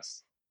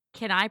success.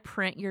 Can I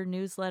print your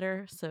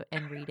newsletter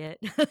and read it?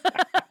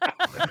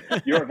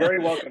 You're very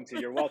welcome to.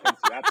 You're welcome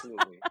to.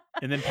 Absolutely.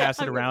 And then pass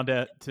it I'm around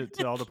to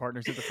all the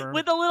partners at the firm.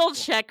 with a little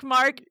check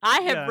mark.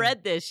 I have Yeah.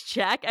 read this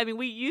check. I mean,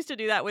 we used to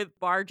do that with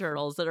bar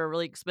journals that are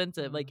really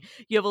expensive. Uh, Like,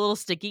 you have a little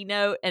sticky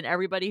note, and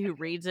everybody who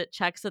reads it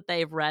checks that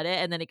they've read it,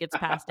 and then it gets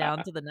passed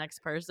down to the next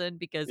person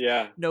because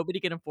Yeah. nobody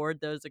can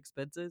afford those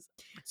expenses.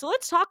 So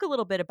let's talk a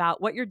little bit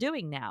about what you're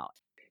doing now.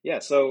 Yeah.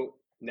 So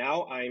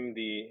now I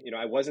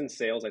was in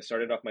sales. I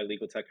started off my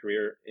legal tech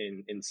career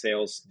in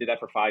sales, did that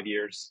for 5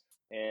 years.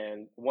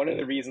 And one of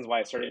the reasons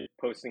why I started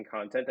posting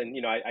content,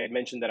 and I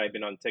mentioned that I've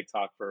been on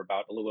TikTok for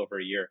about a little over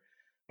a year,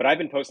 but I've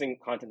been posting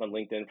content on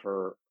LinkedIn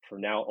for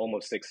now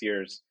almost 6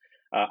 years.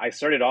 I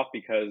started off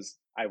because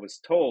I was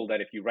told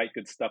that if you write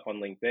good stuff on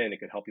LinkedIn, it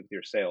could help you with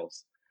your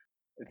sales.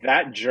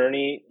 That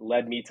journey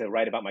led me to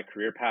write about my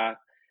career path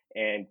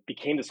and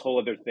became this whole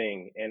other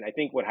thing. And I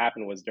think what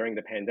happened was during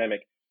the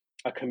pandemic,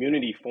 a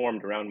community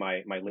formed around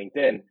my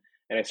LinkedIn,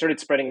 and I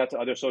started spreading out to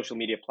other social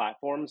media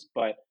platforms.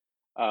 But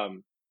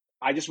um,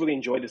 I just really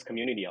enjoyed this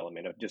community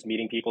element of just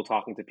meeting people,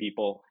 talking to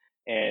people,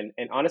 and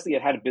honestly,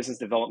 it had a business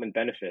development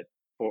benefit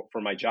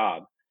for my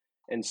job.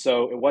 And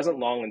so it wasn't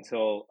long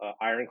until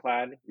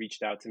Ironclad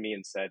reached out to me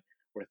and said,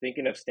 "We're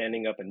thinking of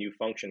standing up a new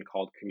function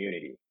called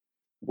Community.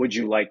 Would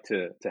you like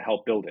to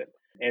help build it?"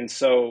 And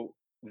so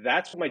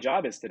that's what my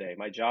job is today.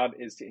 My job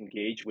is to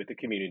engage with the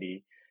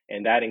community,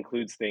 and that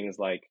includes things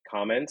like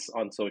comments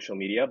on social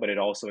media, but it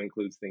also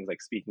includes things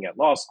like speaking at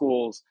law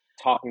schools,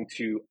 talking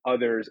to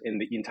others in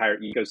the entire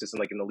ecosystem.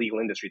 Like in the legal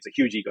industry, it's a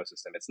huge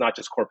ecosystem. It's not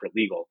just corporate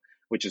legal,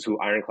 which is who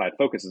Ironclad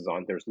focuses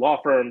on. There's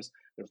law firms,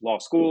 there's law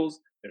schools,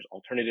 there's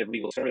alternative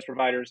legal service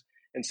providers.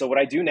 And so what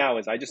I do now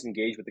is I just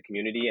engage with the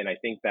community, and I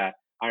think that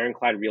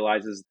Ironclad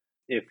realizes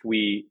if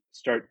we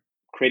start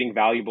creating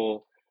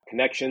valuable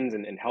connections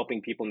and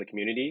helping people in the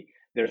community,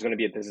 there's going to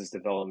be a business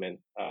development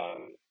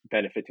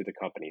benefit to the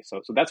company.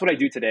 So that's what I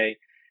do today.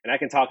 And I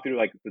can talk through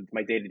like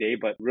my day to day,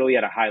 but really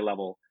at a high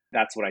level,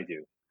 that's what I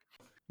do.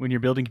 When you're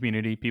building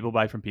community, people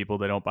buy from people,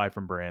 they don't buy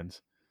from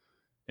brands.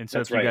 And so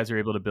That's if you right. guys are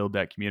able to build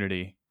that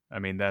community, I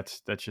mean,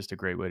 that's just a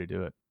great way to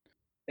do it.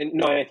 And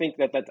no, I think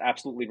that that's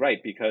absolutely right,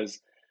 because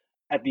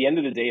at the end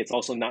of the day, it's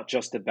also not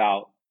just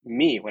about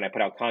me when I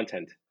put out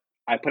content.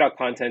 I put out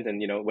content,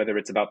 and whether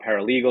it's about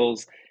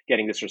paralegals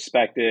getting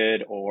disrespected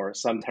or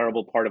some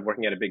terrible part of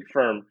working at a big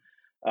firm,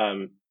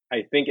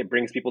 I think it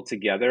brings people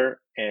together,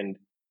 and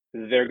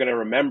they're going to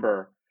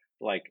remember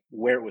like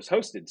where it was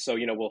hosted. So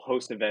we'll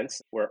host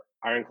events where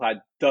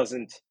Ironclad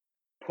doesn't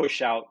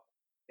push out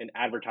an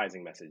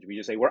advertising message. We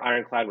just say, we're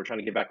Ironclad, we're trying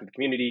to give back to the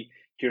community.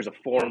 Here's a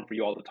forum for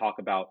you all to talk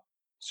about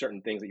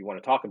certain things that you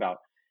want to talk about.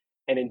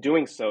 And in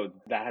doing so,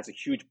 that has a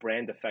huge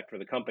brand effect for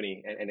the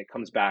company, and it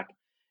comes back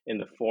in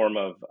the form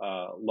of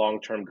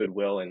long-term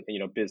goodwill and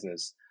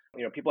business.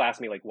 People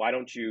ask me like, why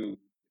don't you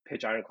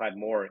pitch Ironclad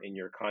more in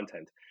your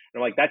content? And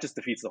I'm like, that just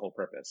defeats the whole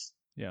purpose.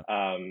 Yeah.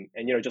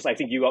 And just I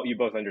think you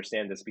both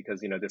understand this,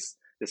 because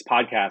this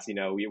podcast,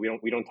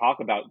 we don't talk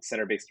about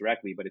Centerbase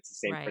directly, but it's the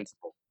same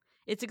principle.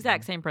 It's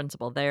exact same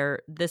principle.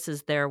 This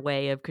is their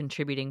way of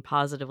contributing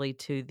positively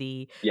to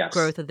the Yes.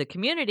 growth of the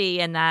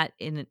community, and that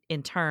in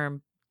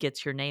turn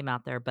gets your name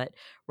out there. But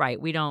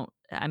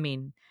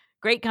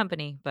great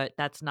company, but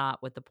that's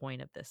not what the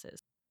point of this is.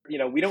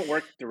 We don't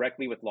work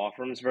directly with law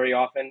firms very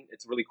often.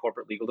 It's really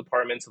corporate legal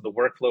department. So the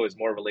workflow is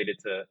more related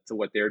to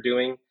what they're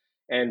doing.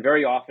 And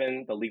very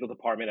often the legal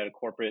department at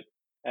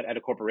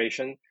a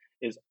corporation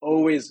is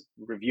always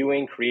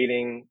reviewing,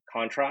 creating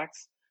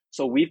contracts.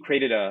 So we've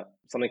created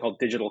something called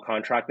digital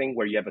contracting,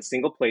 where you have a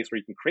single place where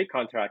you can create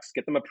contracts,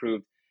 get them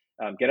approved,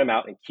 get them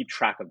out, and keep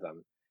track of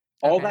them.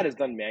 All that is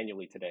done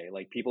manually today.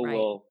 Like people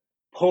will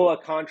pull a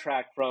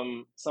contract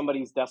from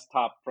somebody's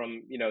desktop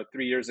from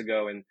 3 years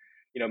ago, and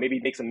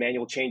maybe make some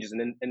manual changes, and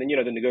then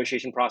the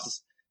negotiation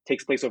process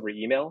takes place over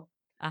email.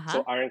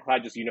 So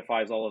Ironclad just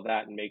unifies all of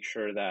that and makes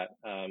sure that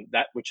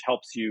that which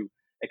helps you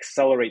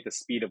accelerate the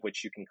speed of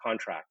which you can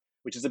contract,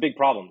 which is a big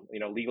problem.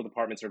 Legal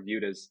departments are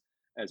viewed as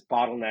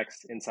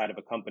bottlenecks inside of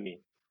a company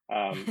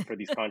for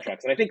these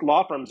contracts. And I think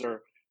law firms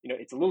are,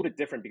 it's a little bit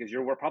different, because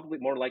we're probably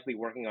more likely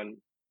working on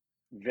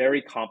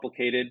very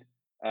complicated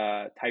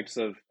types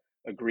of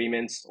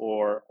agreements,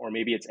 or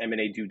maybe it's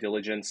M&A due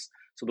diligence.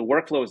 So the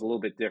workflow is a little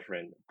bit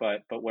different,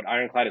 but what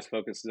Ironclad is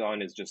focused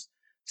on is just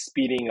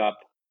speeding up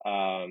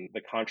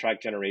the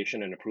contract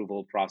generation and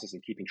approval process,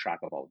 and keeping track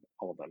of all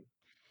of them.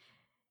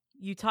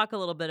 You talk a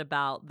little bit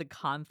about the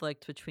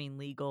conflict between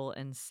legal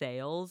and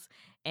sales,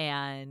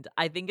 and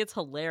I think it's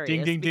hilarious.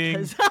 Ding, ding,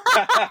 because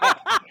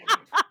ding.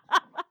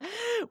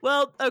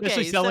 Well, okay.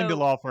 Especially selling to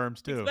law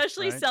firms too.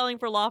 Especially selling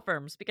for law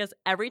firms, because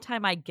every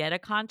time I get a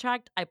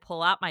contract, I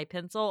pull out my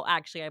pencil.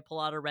 Actually, I pull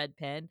out a red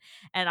pen,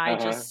 and I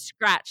just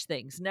scratch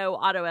things. No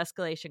auto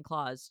escalation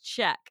clause,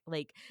 check.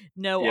 Like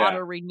no auto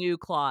renew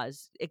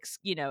clause.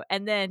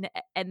 And then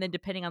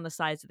depending on the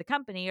size of the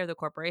company or the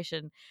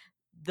corporation,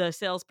 the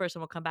salesperson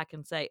will come back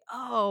and say,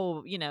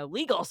 oh,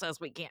 legal says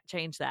we can't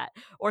change that.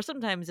 Or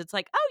sometimes it's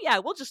like, oh yeah,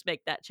 we'll just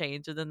make that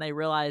change. And then they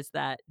realize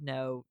that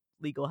no,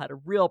 legal had a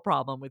real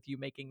problem with you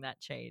making that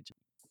change.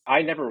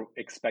 I never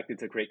expected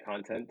to create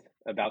content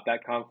about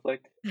that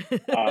conflict.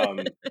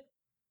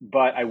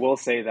 But I will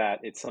say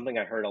that it's something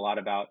I heard a lot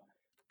about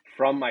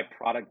from my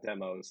product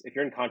demos. If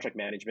you're in contract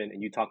management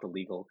and you talk to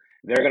legal,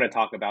 they're going to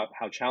talk about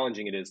how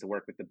challenging it is to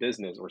work with the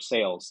business or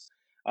sales,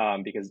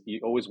 because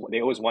they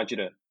always want you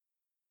to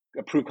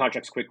approve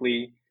contracts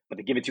quickly, but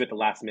they give it to you at the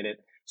last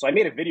minute. So I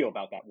made a video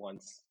about that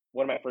once,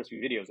 one of my first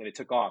few videos, and it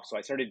took off. So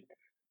I started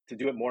to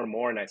do it more and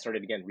more, and I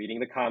started again reading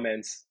the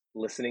comments,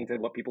 listening to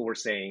what people were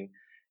saying,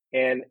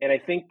 and I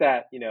think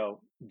that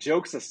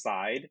jokes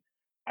aside,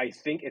 I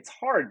think it's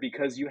hard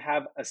because you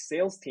have a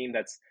sales team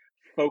that's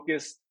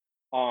focused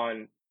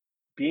on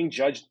being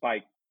judged by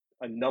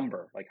a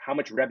number, like how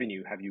much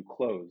revenue have you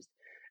closed,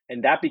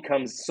 and that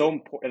becomes so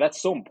important.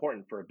 That's so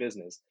important for a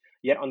business.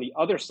 Yet on the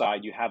other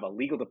side, you have a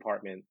legal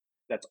department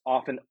that's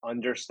often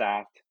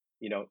understaffed,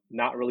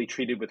 not really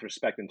treated with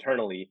respect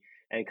internally,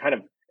 and kind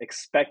of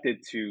expected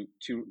to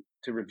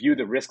review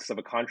the risks of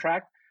a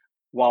contract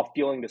while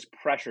feeling this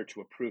pressure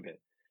to approve it.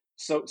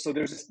 So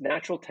there's this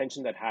natural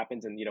tension that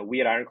happens, and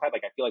we at Ironclad,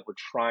 like I feel like we're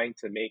trying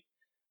to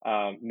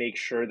make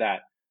sure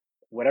that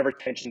whatever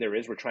tension there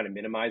is, we're trying to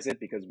minimize it,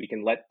 because we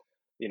can let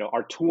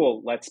our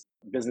tool lets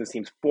business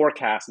teams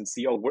forecast and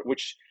see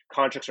which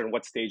contracts are in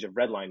what stage of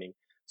redlining.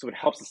 So it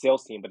helps the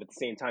sales team, but at the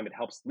same time, it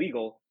helps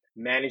legal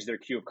manage their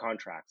queue of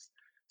contracts.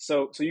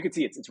 So you can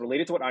see it's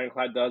related to what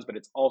Ironclad does, but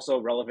it's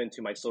also relevant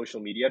to my social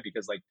media,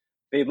 because like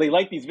they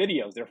like these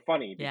videos. They're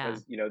funny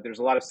because there's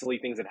a lot of silly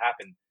things that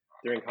happen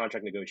during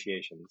contract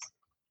negotiations.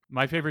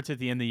 My favorite's at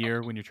the end of the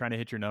year when you're trying to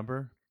hit your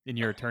number and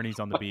your attorney's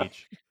on the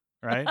beach,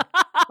 right?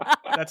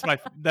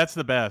 That's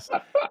the best.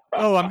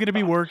 Oh, I'm going to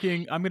be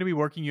working.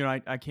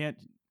 I can't,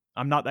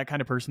 I'm not that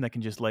kind of person that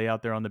can just lay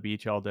out there on the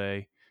beach all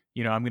day.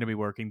 I'm going to be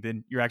working.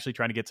 Then you're actually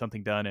trying to get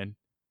something done and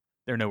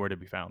they're nowhere to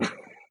be found.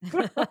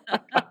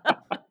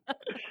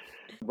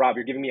 Rob,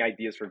 you're giving me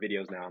ideas for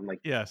videos now. I'm like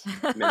Yes.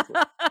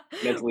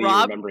 mentally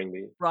Rob remembering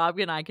the. Rob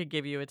and I could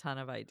give you a ton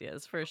of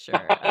ideas for sure.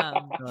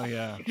 Oh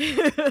yeah.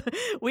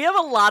 We have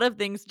a lot of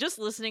things. Just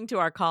listening to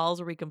our calls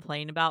where we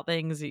complain about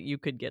things, you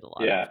could get a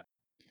lot of. Yeah,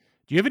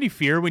 Do you have any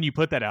fear when you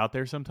put that out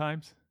there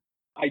sometimes?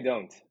 I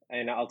don't,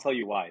 and I'll tell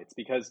you why. It's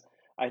because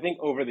I think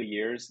over the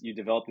years you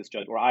develop this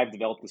judge, or I've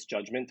developed this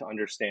judgment to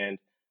understand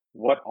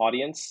what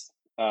audience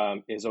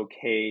is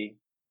okay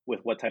with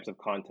what types of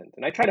content,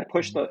 and I try to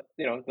push Mhm.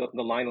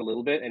 the line a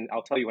little bit. And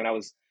I'll tell you, when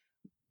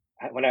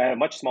I had a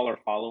much smaller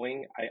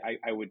following,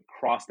 I would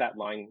cross that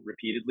line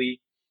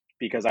repeatedly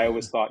because I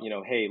always thought,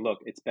 hey, look,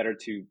 it's better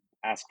to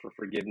ask for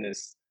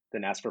forgiveness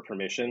than ask for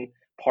permission.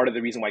 Part of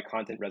the reason why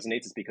content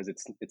resonates is because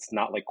it's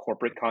not like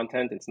corporate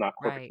content. It's not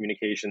corporate Right.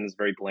 communications,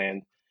 very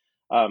bland.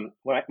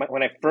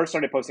 When I first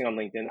started posting on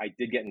LinkedIn, I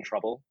did get in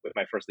trouble with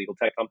my first legal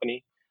tech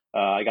company.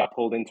 I got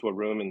pulled into a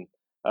room and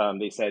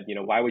they said,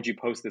 why would you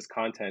post this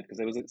content? Because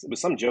it was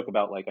some joke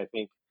about like I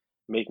think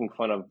making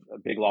fun of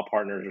big law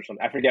partners or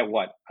something. I forget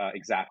what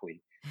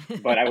exactly,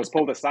 but I was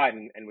pulled aside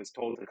and was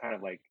told to kind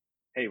of like,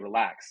 hey,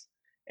 relax.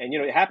 And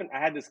it happened. I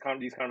had these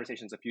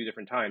conversations a few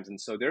different times, and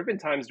so there have been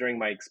times during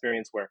my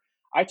experience where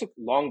I took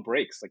long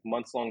breaks, like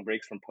months long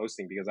breaks from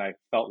posting because I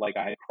felt like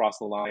I had crossed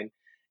the line.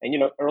 And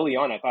early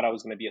on, I thought I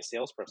was going to be a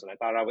salesperson. I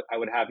thought I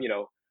would have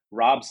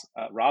Rob's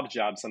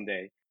job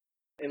someday.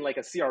 In like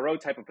a CRO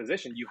type of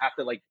position, you have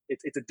to like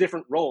it's a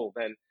different role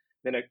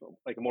than a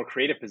more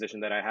creative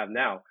position that I have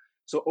now.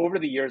 So over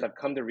the years, I've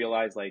come to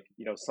realize like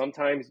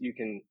sometimes you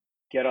can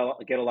get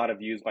a lot of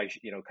views by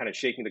kind of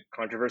shaking the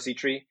controversy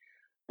tree,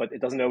 but it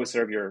doesn't always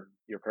serve your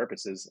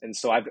purposes. And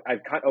so I've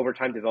over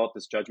time developed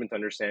this judgment to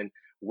understand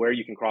where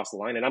you can cross the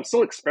line, and I'm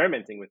still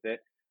experimenting with it.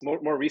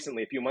 More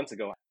recently, a few months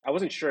ago, I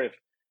wasn't sure if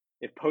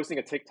posting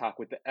a TikTok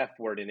with the F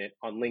word in it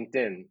on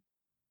LinkedIn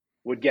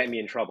would get me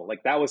in trouble.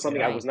 Like that was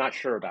something I Yeah. was Right. not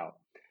sure about.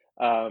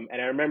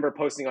 And I remember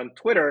posting on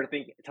Twitter,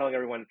 telling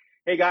everyone,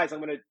 "Hey guys,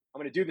 I'm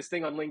gonna do this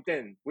thing on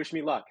LinkedIn. Wish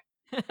me luck."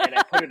 And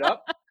I put it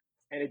up,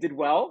 and it did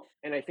well.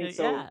 And I think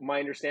so. Yeah. My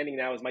understanding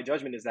now is my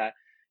judgment is that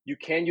you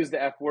can use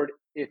the F word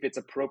if it's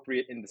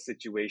appropriate in the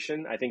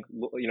situation. I think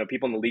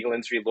people in the legal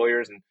industry,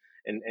 lawyers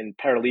and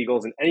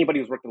paralegals, and anybody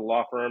who's worked at a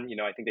law firm,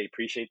 I think they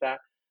appreciate that.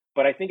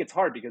 But I think it's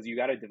hard because you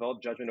got to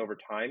develop judgment over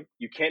time.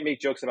 You can't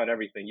make jokes about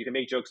everything. You can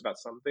make jokes about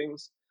some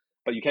things,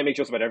 but you can't make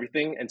jokes about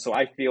everything. And so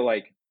I feel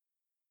like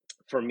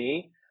for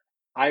me,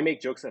 I make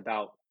jokes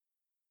about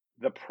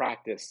the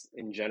practice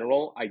in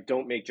general. I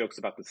don't make jokes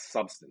about the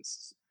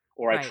substance,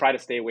 or I Right. try to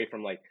stay away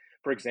from, like,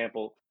 for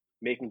example,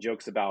 making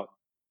jokes about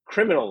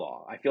criminal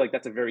law. I feel like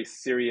that's a very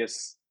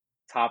serious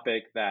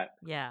topic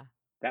Yeah.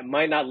 that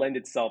might not lend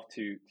itself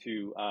to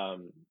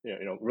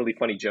really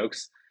funny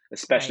jokes,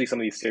 especially Right. some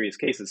of these serious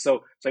cases.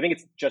 So I think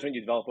it's judgment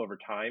you develop over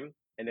time,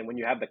 and then when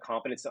you have the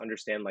confidence to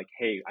understand, like,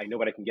 hey, I know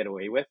what I can get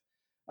away with,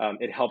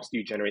 it helps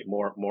you generate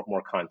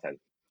more content.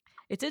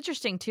 It's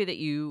interesting too that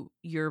you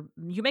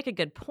make a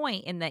good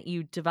point in that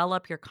you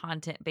develop your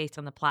content based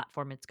on the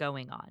platform it's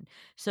going on.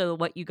 So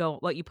what you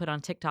put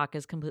on TikTok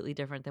is completely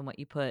different than what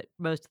you put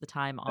most of the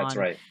time That's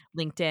on right.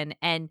 LinkedIn.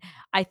 And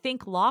I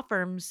think law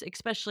firms,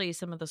 especially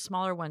some of the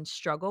smaller ones,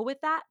 struggle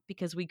with that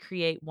because we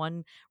create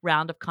one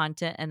round of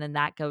content and then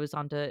that goes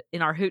onto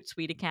in our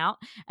Hootsuite account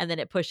and then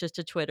it pushes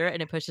to Twitter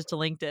and it pushes to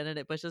LinkedIn and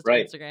it pushes to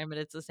Right. Instagram and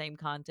it's the same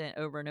content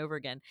over and over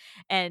again.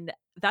 And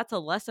that's a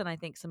lesson I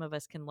think some of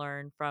us can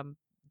learn from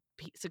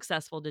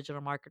successful digital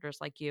marketers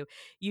like you.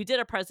 You did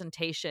a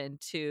presentation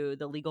to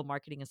the Legal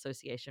Marketing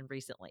Association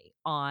recently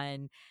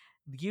on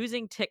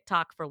using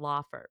TikTok for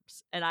law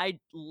firms, and I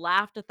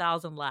laughed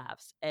 1,000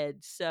 laughs.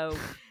 And so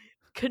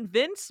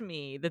convince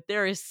me that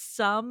there is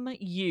some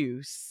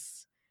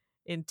use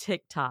in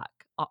TikTok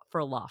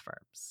for law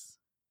firms.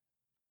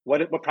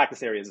 What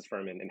practice area is this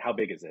firm in, and how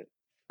big is it?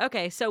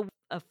 Okay, so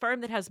a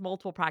firm that has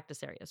multiple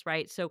practice areas,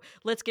 right? So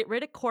let's get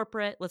rid of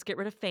corporate, let's get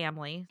rid of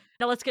family.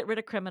 Now let's get rid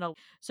of criminal.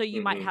 So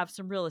you might Hmm. have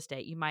some real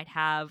estate, you might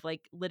have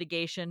like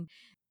litigation.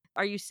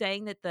 Are you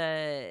saying that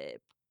the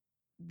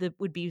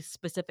would be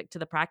specific to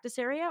the practice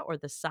area or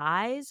the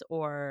size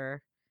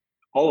or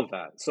All of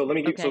that. So so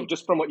okay,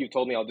 just from what you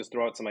told me, I'll just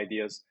throw out some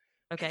ideas.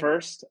 okay,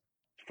 First,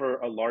 for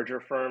a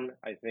larger firm,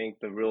 I think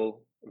the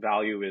real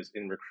value is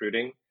in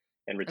recruiting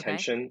and okay.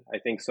 retention. I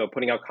think so.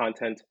 Putting out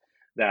content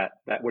that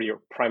where your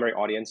primary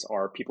audience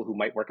are people who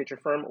might work at your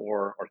firm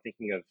or are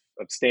thinking of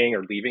staying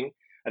or leaving.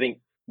 I think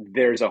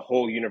there's a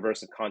whole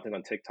universe of content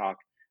on TikTok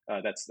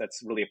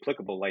that's really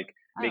applicable. Like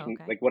Oh, making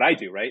okay. like what I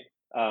do, right?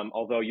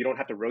 Although you don't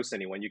have to roast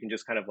anyone, you can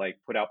just kind of like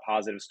put out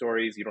positive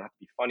stories. You don't have to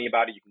be funny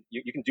about it.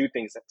 You can do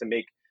things to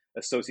make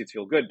associates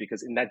feel good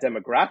because in that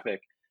demographic,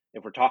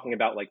 if we're talking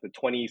about like the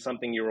 20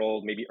 something year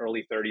old, maybe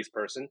early 30s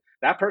person,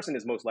 that person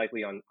is most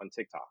likely on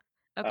TikTok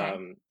Okay. I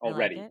like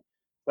already. it.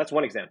 That's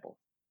one example.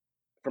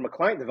 From a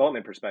client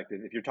development perspective,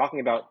 if you're talking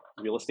about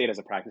real estate as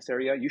a practice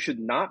area, you should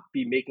not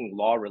be making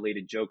law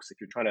related jokes if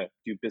you're trying to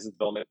do business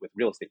development with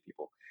real estate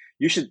people.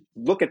 You should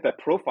look at the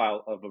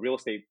profile of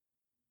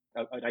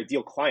an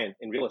ideal client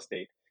in real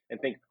estate and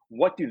think,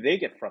 what do they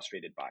get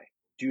frustrated by?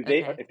 Do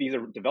they, Okay. if these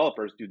are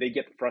developers, do they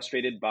get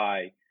frustrated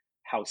by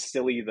how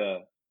silly the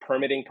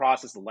permitting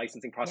process, the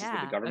licensing process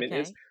with the Yeah. government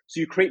is? Okay. So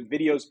you create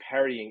videos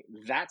parodying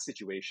that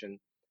situation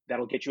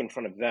that'll get you in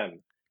front of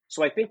them.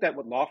 So I think that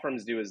what law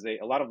firms do is a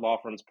lot of law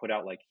firms put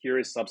out like, here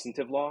is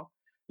substantive law.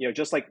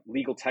 Just like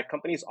legal tech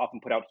companies often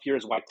put out,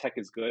 here's why tech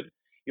is good.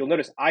 You'll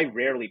notice I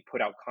rarely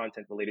put out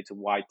content related to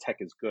why tech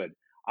is good.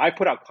 I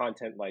put out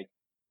content like,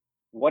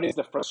 what is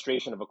the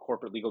frustration of a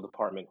corporate legal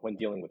department when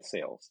dealing with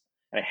sales?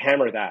 And I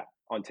hammer that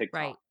on TikTok.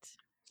 Right.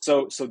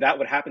 So that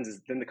what happens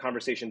is then the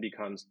conversation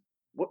becomes,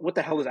 what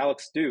the hell does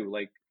Alex do?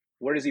 Like,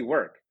 where does he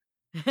work?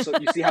 So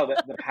you see how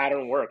the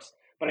pattern works.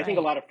 But I think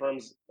a Right. lot of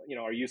firms,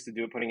 are used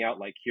to putting out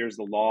like, here's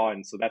the law.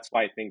 And so that's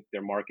why I think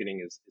their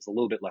marketing is a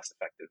little bit less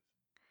effective.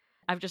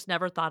 I've just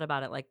never thought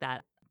about it like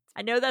that.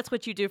 I know that's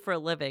what you do for a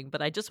living,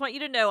 but I just want you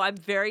to know I'm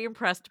very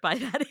impressed by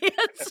that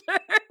answer.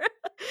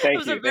 It Thank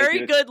was a you. Thank very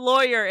you. good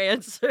lawyer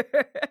answer.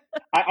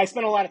 I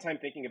spent a lot of time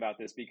thinking about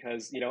this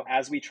because,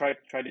 as we try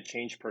to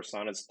change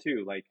personas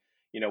too, like,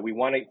 we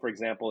want to, for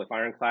example, if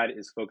Ironclad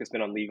is focused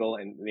in on legal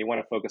and they want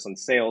to focus on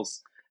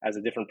sales as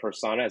a different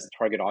persona, as a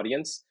target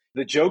audience,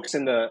 the jokes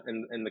and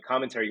the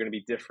commentary are going to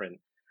be different.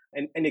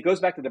 And it goes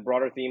back to the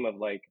broader theme of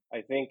like,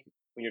 I think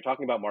when you're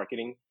talking about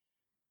marketing,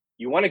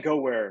 you want to go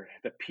where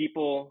the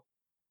people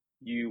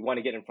you want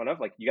to get in front of,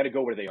 like you got to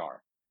go where they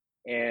are.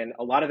 And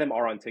a lot of them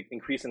are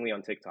increasingly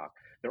on TikTok.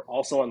 They're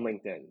also on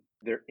LinkedIn.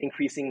 They're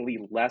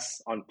increasingly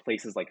less on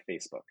places like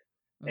Facebook.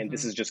 And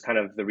this Hmm. is just kind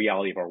of the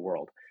reality of our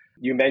world.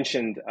 You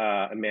mentioned,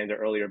 Amanda,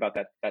 earlier about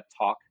that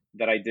talk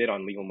that I did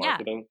on legal Yeah.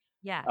 marketing.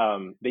 Yeah.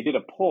 They did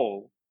a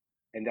poll,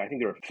 and I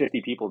think there were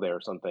 50 people there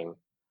or something.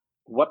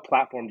 What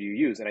platform do you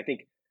use? And I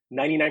think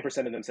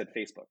 99% of them said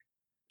Facebook,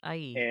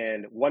 Aye.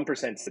 and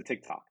 1% said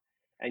TikTok.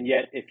 And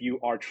yet, if you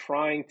are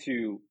trying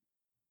to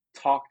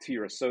talk to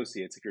your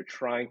associates, if you're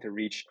trying to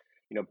reach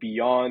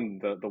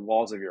beyond the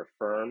walls of your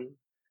firm,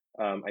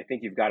 I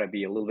think you've got to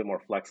be a little bit more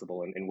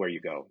flexible in where you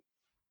go.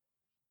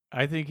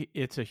 I think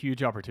it's a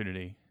huge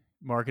opportunity.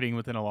 Marketing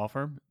within a law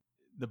firm,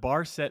 the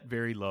bar's set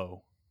very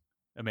low,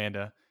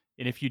 Amanda.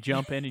 And if you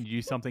jump in and you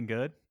do something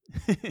good,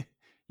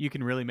 you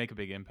can really make a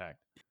big impact.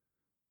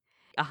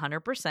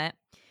 100%.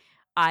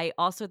 I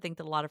also think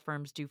that a lot of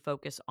firms do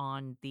focus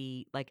on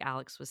like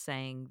Alex was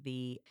saying,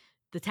 the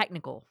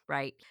technical,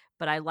 right?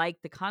 But I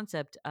like the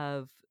concept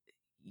of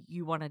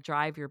you want to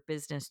drive your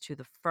business to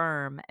the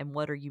firm and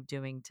what are you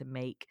doing to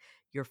make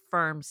your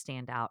firm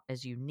stand out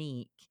as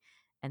unique?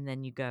 And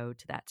then you go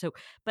to that. So,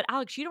 but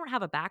Alex, you don't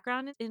have a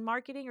background in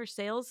marketing or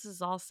sales. This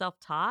is all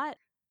self-taught.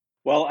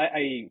 Well,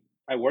 I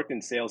worked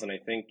in sales, and I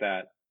think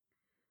that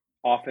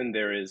often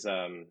there is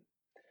the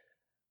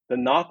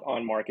knock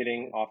on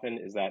marketing often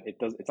is that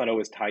it's not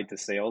always tied to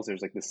sales.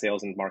 There's like the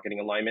sales and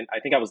marketing alignment. I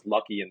think I was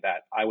lucky in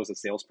that I was a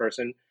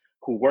salesperson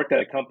who worked at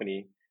a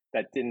company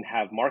that didn't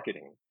have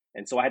marketing,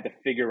 and so I had to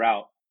figure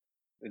out,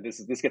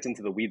 this gets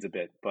into the weeds a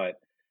bit, but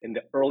in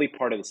the early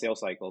part of the sales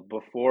cycle,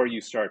 before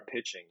you start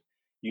pitching,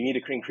 you need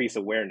to increase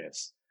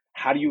awareness.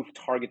 How do you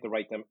target the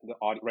right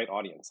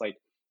audience? Like,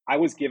 I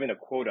was given a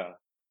quota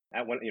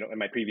at one, in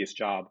my previous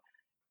job,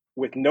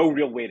 with no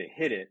real way to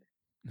hit it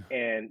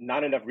and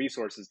not enough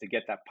resources to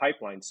get that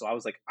pipeline. So I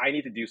was like, I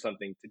need to do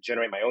something to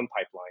generate my own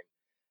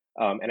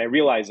pipeline. And I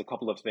realized a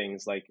couple of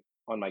things, like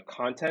on my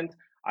content,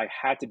 I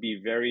had to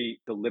be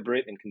very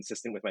deliberate and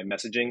consistent with my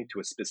messaging to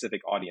a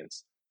specific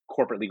audience,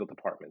 corporate legal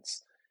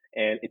departments.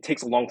 And it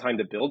takes a long time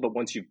to build, but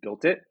once you've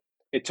built it,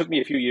 it took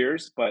me a few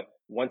years, but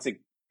once it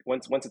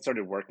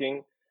started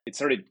working, it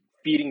started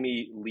feeding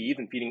me leads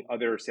and feeding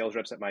other sales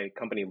reps at my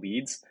company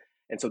leads.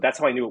 And so that's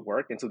how I knew it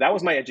worked. And so that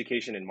was my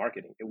education in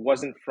marketing. It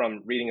wasn't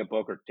from reading a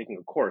book or taking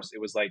a course. It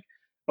was like,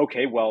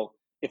 okay, well,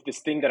 if this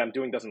thing that I'm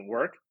doing doesn't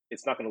work,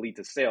 it's not going to lead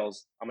to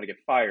sales. I'm going to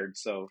get fired.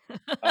 So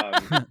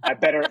I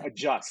better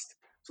adjust.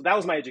 So that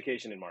was my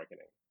education in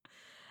marketing.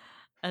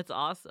 That's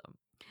awesome.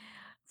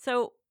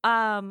 So,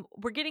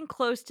 we're getting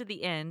close to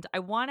the end. I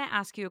want to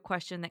ask you a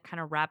question that kind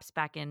of wraps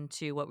back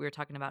into what we were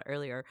talking about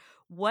earlier.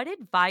 What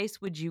advice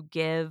would you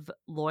give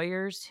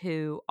lawyers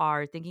who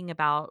are thinking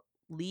about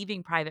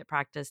leaving private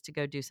practice to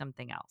go do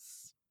something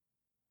else?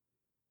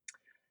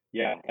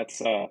 Yeah,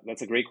 that's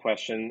a great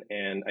question.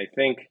 And I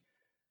think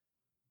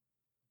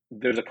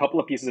there's a couple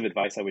of pieces of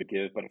advice I would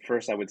give, but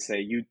first I would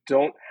say you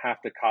don't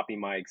have to copy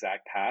my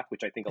exact path,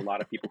 which I think a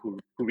lot of people who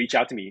reach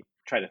out to me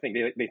try to think.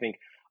 They think,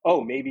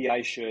 oh, maybe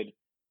I should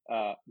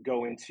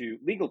go into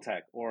legal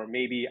tech, or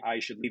maybe I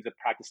should leave the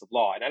practice of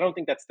law. And I don't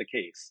think that's the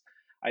case.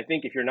 I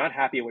think if you're not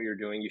happy at what you're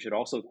doing, you should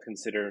also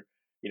consider,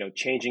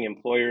 changing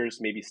employers,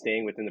 maybe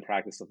staying within the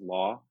practice of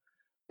law.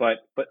 But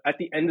at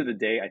the end of the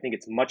day, I think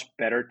it's much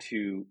better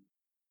to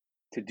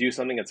do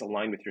something that's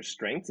aligned with your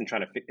strengths and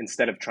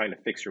instead of trying to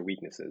fix your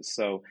weaknesses.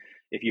 So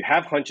if you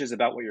have hunches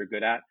about what you're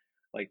good at,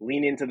 like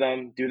lean into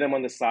them, do them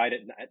on the side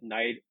at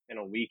night and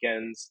on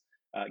weekends,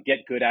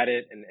 get good at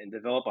it, and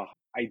develop a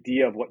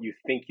idea of what you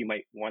think you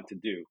might want to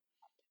do.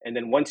 And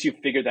then once you've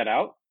figured that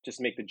out,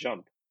 just make the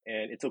jump.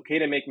 And it's okay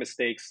to make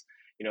mistakes.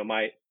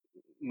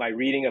 My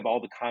reading of all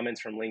the comments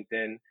from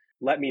LinkedIn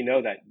let me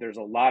know that there's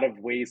a lot of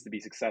ways to be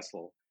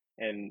successful.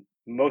 and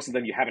most of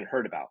them you haven't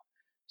heard about.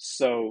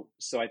 So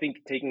I think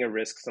taking a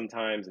risk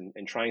sometimes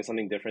and trying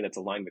something different that's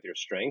aligned with your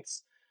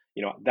strengths,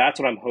 that's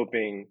what I'm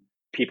hoping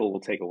people will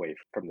take away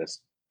from this.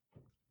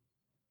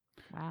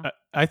 Wow.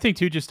 I think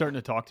too, just starting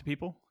to talk to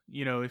people.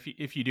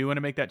 If you do want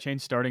to make that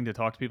change, starting to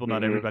talk to people.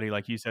 Not Mhm. everybody,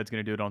 like you said, is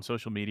going to do it on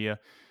social media.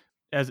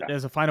 As Yeah.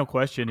 as a final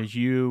question, as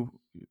you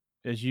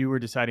were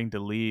deciding to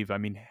leave, I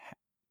mean,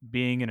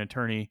 being an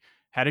attorney,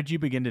 how did you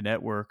begin to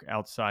network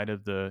outside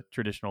of the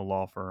traditional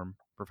law firm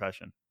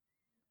profession?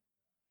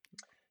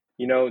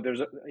 There's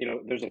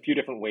a few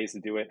different ways to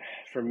do it.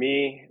 For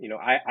me,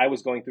 I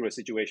was going through a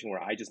situation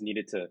where I just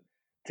needed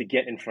to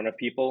get in front of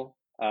people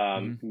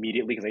Hmm.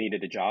 immediately because I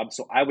needed a job.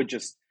 So I would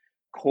just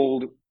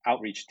cold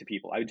outreach to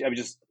people. I would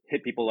just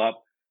hit people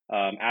up,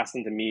 ask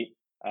them to meet,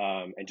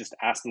 and just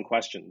ask them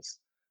questions.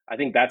 I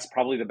think that's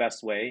probably the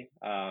best way.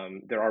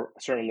 There are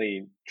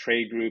certainly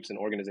trade groups and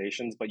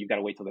organizations, but you've got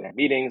to wait till they have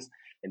meetings.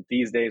 And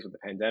these days with the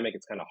pandemic,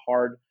 it's kind of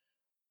hard.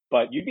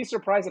 But you'd be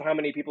surprised at how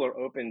many people are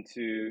open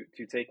to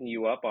taking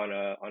you up on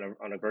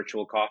a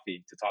virtual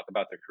coffee to talk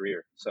about their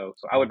career. So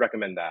I would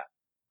recommend that.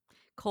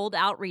 Cold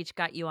outreach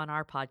got you on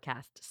our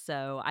podcast,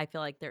 so I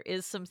feel like there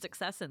is some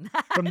success in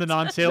From the that.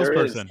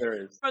 non-salesperson. There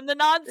is. From the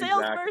Exactly,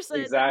 non-salesperson,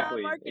 the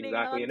exactly, non-marketing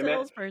exactly. And Amanda,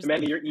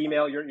 non-salesperson. your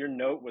email, your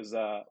note was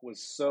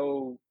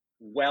so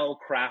well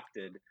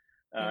crafted.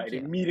 Thank It you.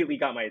 immediately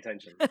got my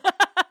attention.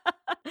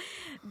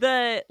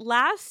 The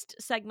last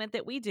segment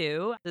that we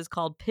do is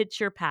called Pitch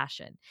Your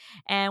Passion.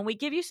 And we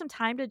give you some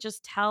time to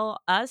just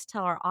tell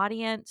our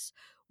audience,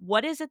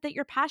 what is it that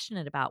you're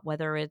passionate about?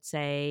 Whether it's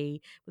a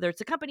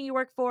company you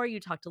work for, you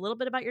talked a little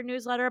bit about your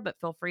newsletter, but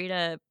feel free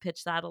to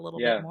pitch that a little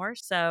bit Yeah. more.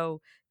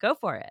 So go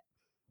for it.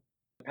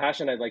 The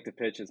passion I'd like to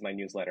pitch is my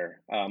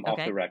newsletter, Off the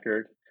Okay.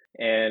 Record.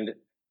 And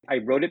I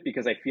wrote it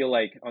because I feel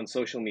like on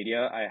social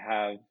media, I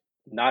have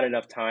not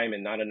enough time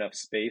and not enough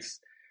space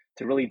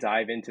to really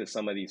dive into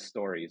some of these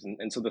stories.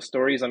 And so the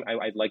stories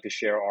I'd like to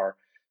share are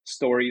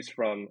stories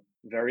from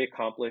very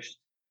accomplished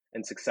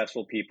and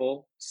successful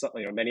people,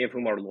 many of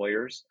whom are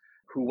lawyers,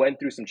 who went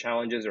through some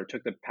challenges or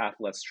took the path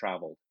less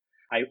traveled.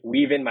 I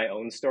weave in my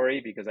own story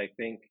because I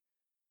think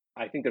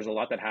there's a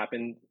lot that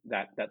happened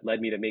that led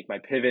me to make my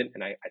pivot,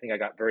 and I think I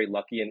got very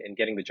lucky in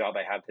getting the job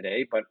I have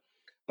today. But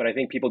I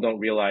think people don't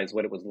realize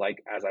what it was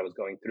like as I was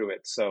going through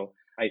it. So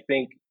I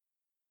think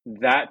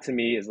that to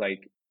me is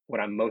like what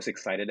I'm most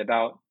excited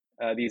about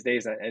these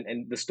days.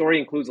 And the story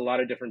includes a lot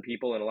of different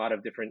people and a lot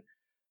of different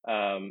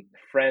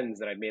friends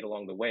that I've made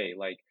along the way.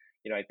 Like,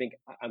 I think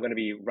I'm going to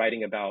be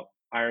writing about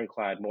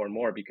Ironclad more and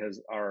more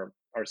because our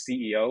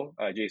CEO,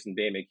 Jason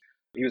Damick,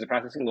 he was a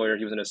practicing lawyer.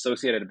 He was an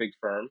associate at a big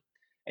firm,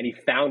 and he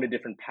found a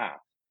different path.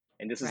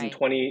 And this is in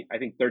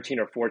Right. 13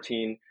 or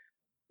 14.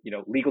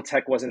 Legal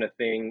tech wasn't a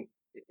thing.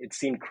 It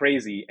seemed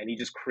crazy, and he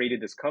just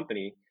created this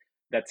company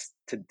that's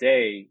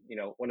today,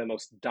 one of the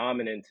most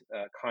dominant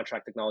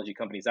contract technology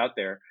companies out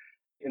there.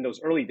 In those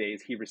early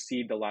days, he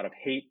received a lot of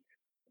hate.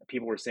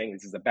 People were saying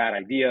this is a bad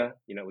idea.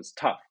 It was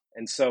tough.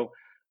 And so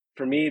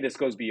for me, this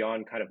goes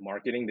beyond kind of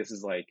marketing. This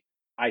is like,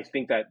 I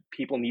think that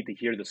people need to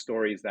hear the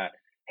stories that,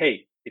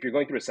 hey, if you're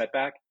going through a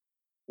setback,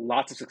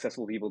 lots of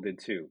successful people did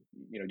too.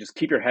 Just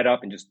keep your head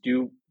up and just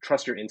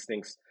trust your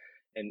instincts,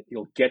 and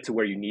you'll get to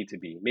where you need to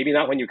be. Maybe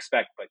not when you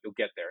expect, but you'll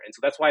get there. And so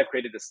that's why I've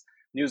created this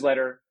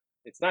newsletter.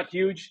 It's not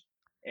huge,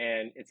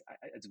 and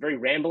it's very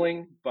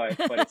rambling, but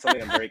it's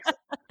something I'm very excited.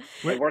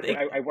 Where,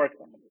 I work.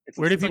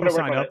 where do It's people what I work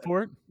sign on. up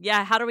for it?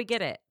 Yeah. How do we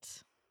get it?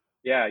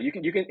 Yeah, you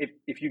can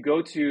if you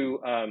go to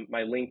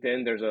my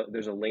LinkedIn, there's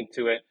a link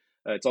to it.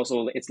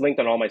 It's linked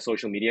on all my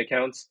social media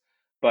accounts,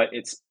 but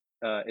it's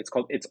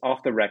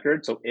Off the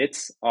Record. So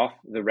it's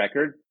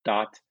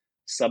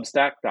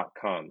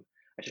offtherecord.substack.com.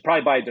 I should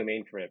probably buy a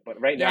domain for it, but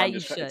right now Yeah, I'm you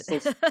just trying.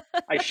 should.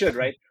 I should,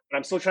 right? But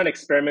I'm still trying to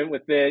experiment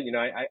with it.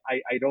 I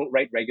don't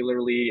write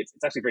regularly. It's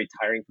actually very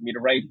tiring for me to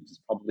write, which is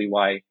probably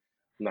why I'm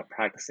not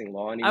practicing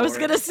law anymore. I was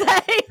gonna say,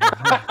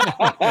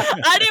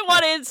 I didn't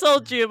want to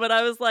insult you, but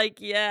I was like,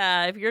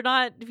 yeah, if you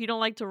don't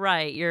like to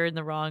write, you're in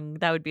the wrong.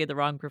 That would be the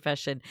wrong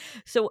profession.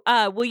 So,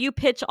 will you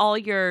pitch all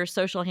your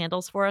social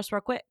handles for us,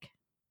 real quick?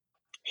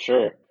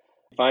 Sure.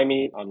 Find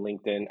me on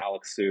LinkedIn,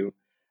 Alex Su,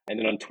 and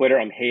then on Twitter,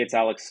 I'm Hey It's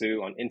Alex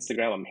Su. On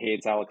Instagram, I'm Hey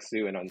It's Alex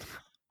Su, and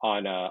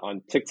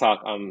on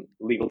TikTok, I'm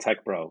Legal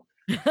Tech Bro.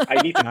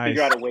 I need to Nice.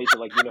 figure out a way to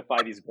like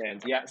unify these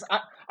brands. Yes,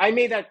 I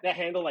made that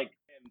handle like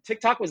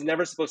TikTok was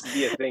never supposed to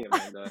be a thing,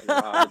 Amanda.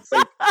 It's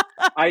like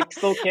I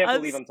still can't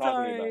believe I'm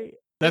talking about it.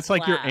 That's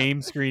like your Laugh.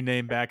 AIM screen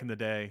name back in the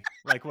day,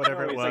 like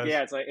whatever it It's was. like,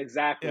 yeah, it's like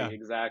exactly. Yeah.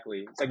 It's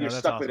like No, you're that's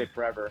stuck with awesome. it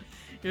forever.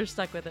 You're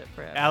stuck with it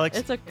forever. Alex-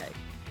 It's okay.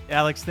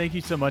 Alex, thank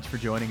you so much for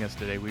joining us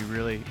today. We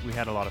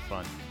had a lot of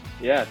fun.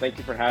 Yeah, thank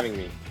you for having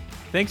me.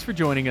 Thanks for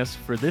joining us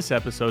for this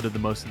episode of the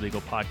Mostly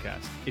Legal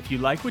Podcast. If you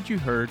like what you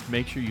heard,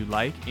 make sure you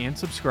like and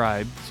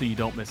subscribe so you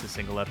don't miss a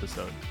single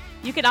episode.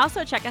 You can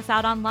also check us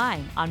out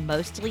online on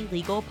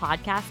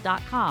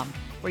mostlylegalpodcast.com,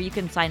 where you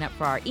can sign up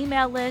for our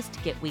email list,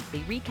 get weekly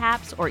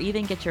recaps, or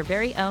even get your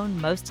very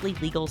own Mostly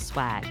Legal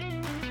swag.